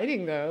 It's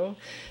exciting, though.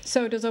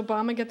 So does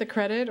Obama get the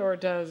credit or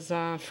does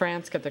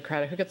France get the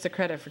credit? Who gets the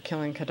credit for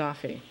killing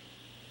Gaddafi?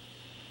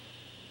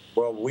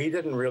 Well, we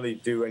didn't really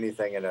do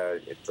anything in a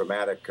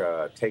dramatic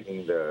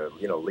leading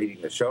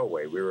the show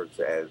away. We were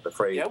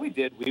afraid. Yeah, we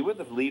did. We were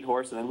the lead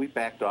horse, and then we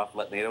backed off,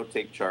 let NATO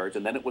take charge,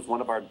 and then it was one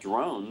of our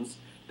drones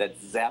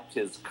that zapped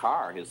his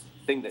car, his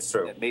thing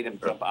that made him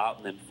jump out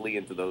and then flee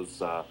into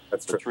those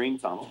latrine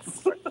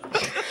tunnels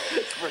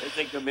for his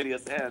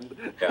ignominious end.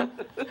 Yeah.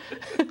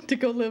 To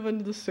go live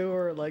under the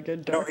sewer like a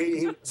dog. No,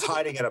 he was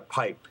hiding in a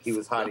pipe.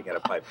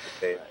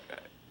 They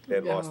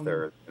had lost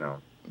their,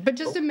 But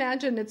just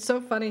imagine, it's so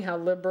funny how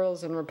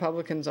liberals and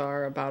Republicans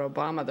are about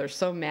Obama. They're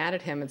so mad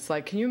at him. It's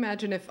like, can you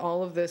imagine if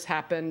all of this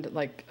happened,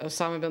 like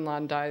Osama bin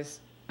Laden dies,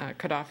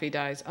 Gaddafi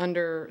dies,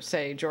 under,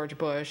 say, George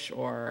Bush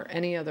or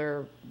any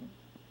other,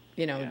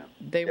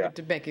 they would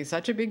be making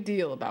such a big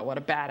deal about what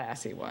a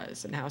badass he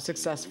was and how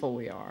successful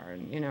we are.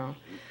 And,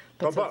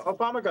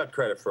 Obama got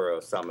credit for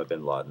Osama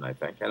bin Laden, I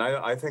think, and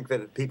I think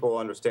that people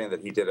understand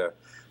that he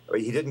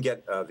didn't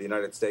get the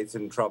United States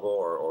in trouble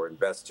or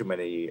invest too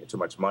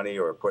much money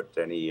or put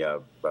any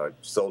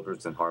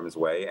soldiers in harm's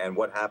way. And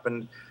what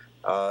happened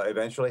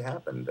eventually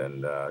happened.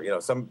 And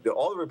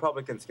all the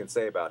Republicans can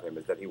say about him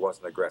is that he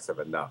wasn't aggressive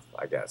enough.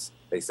 I guess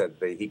they said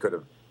he could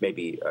have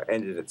maybe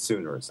ended it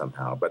sooner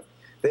somehow, but.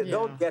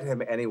 They'll get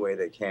him any way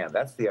they can.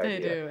 That's the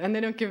idea. They do, and they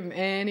don't give him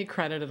any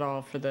credit at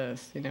all for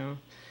this,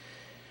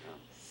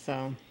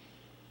 So,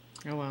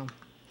 oh well.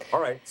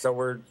 All right, so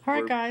we're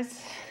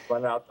guys.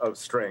 Run out of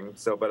string.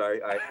 So, but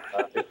I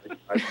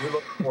do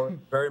look forward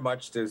very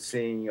much to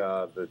seeing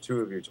the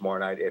two of you tomorrow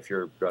night if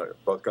you're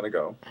both going to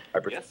go. I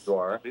presume you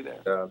are. I'll be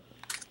there.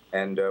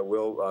 And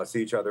we'll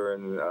see each other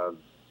in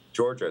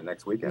Georgia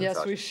next weekend.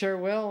 Yes, we sure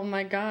will. Oh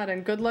my God!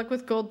 And good luck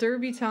with Gold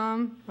Derby,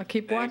 Tom. I'll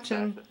keep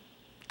watching.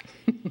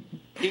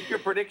 Keep your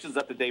predictions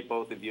up to date,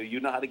 both of you. You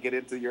know how to get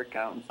into your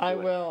account. I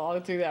will. I'll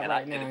do that now.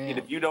 And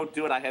if you don't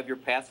do it, I have your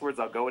passwords.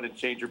 I'll go in and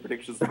change your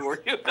predictions for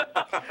you.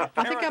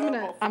 I think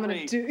I'm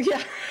gonna do.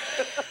 Yeah.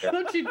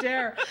 Don't you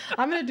dare!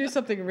 I'm gonna do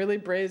something really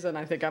brazen.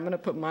 I think I'm gonna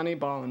put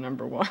Moneyball in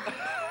number 1.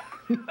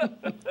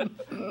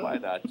 Why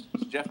not?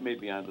 Jeff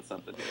made me onto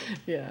something here.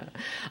 Yeah.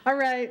 All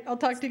right. I'll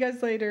talk to you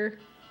guys later.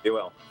 You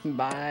will.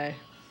 Bye.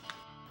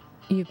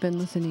 You've been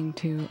listening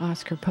to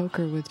Oscar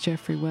Poker with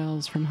Jeffrey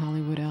Wells from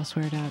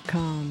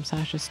HollywoodElsewhere.com,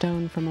 Sasha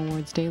Stone from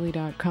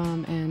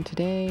AwardsDaily.com, and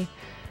today,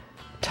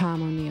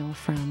 Tom O'Neill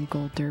from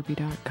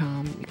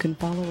GoldDerby.com. You can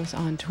follow us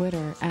on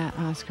Twitter at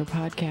Oscar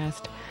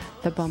Podcast.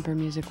 The bumper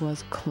music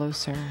was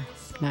Closer,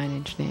 9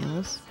 Inch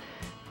Nails,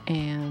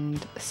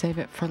 and Save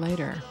It for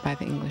Later by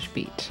The English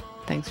Beat.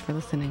 Thanks for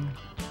listening.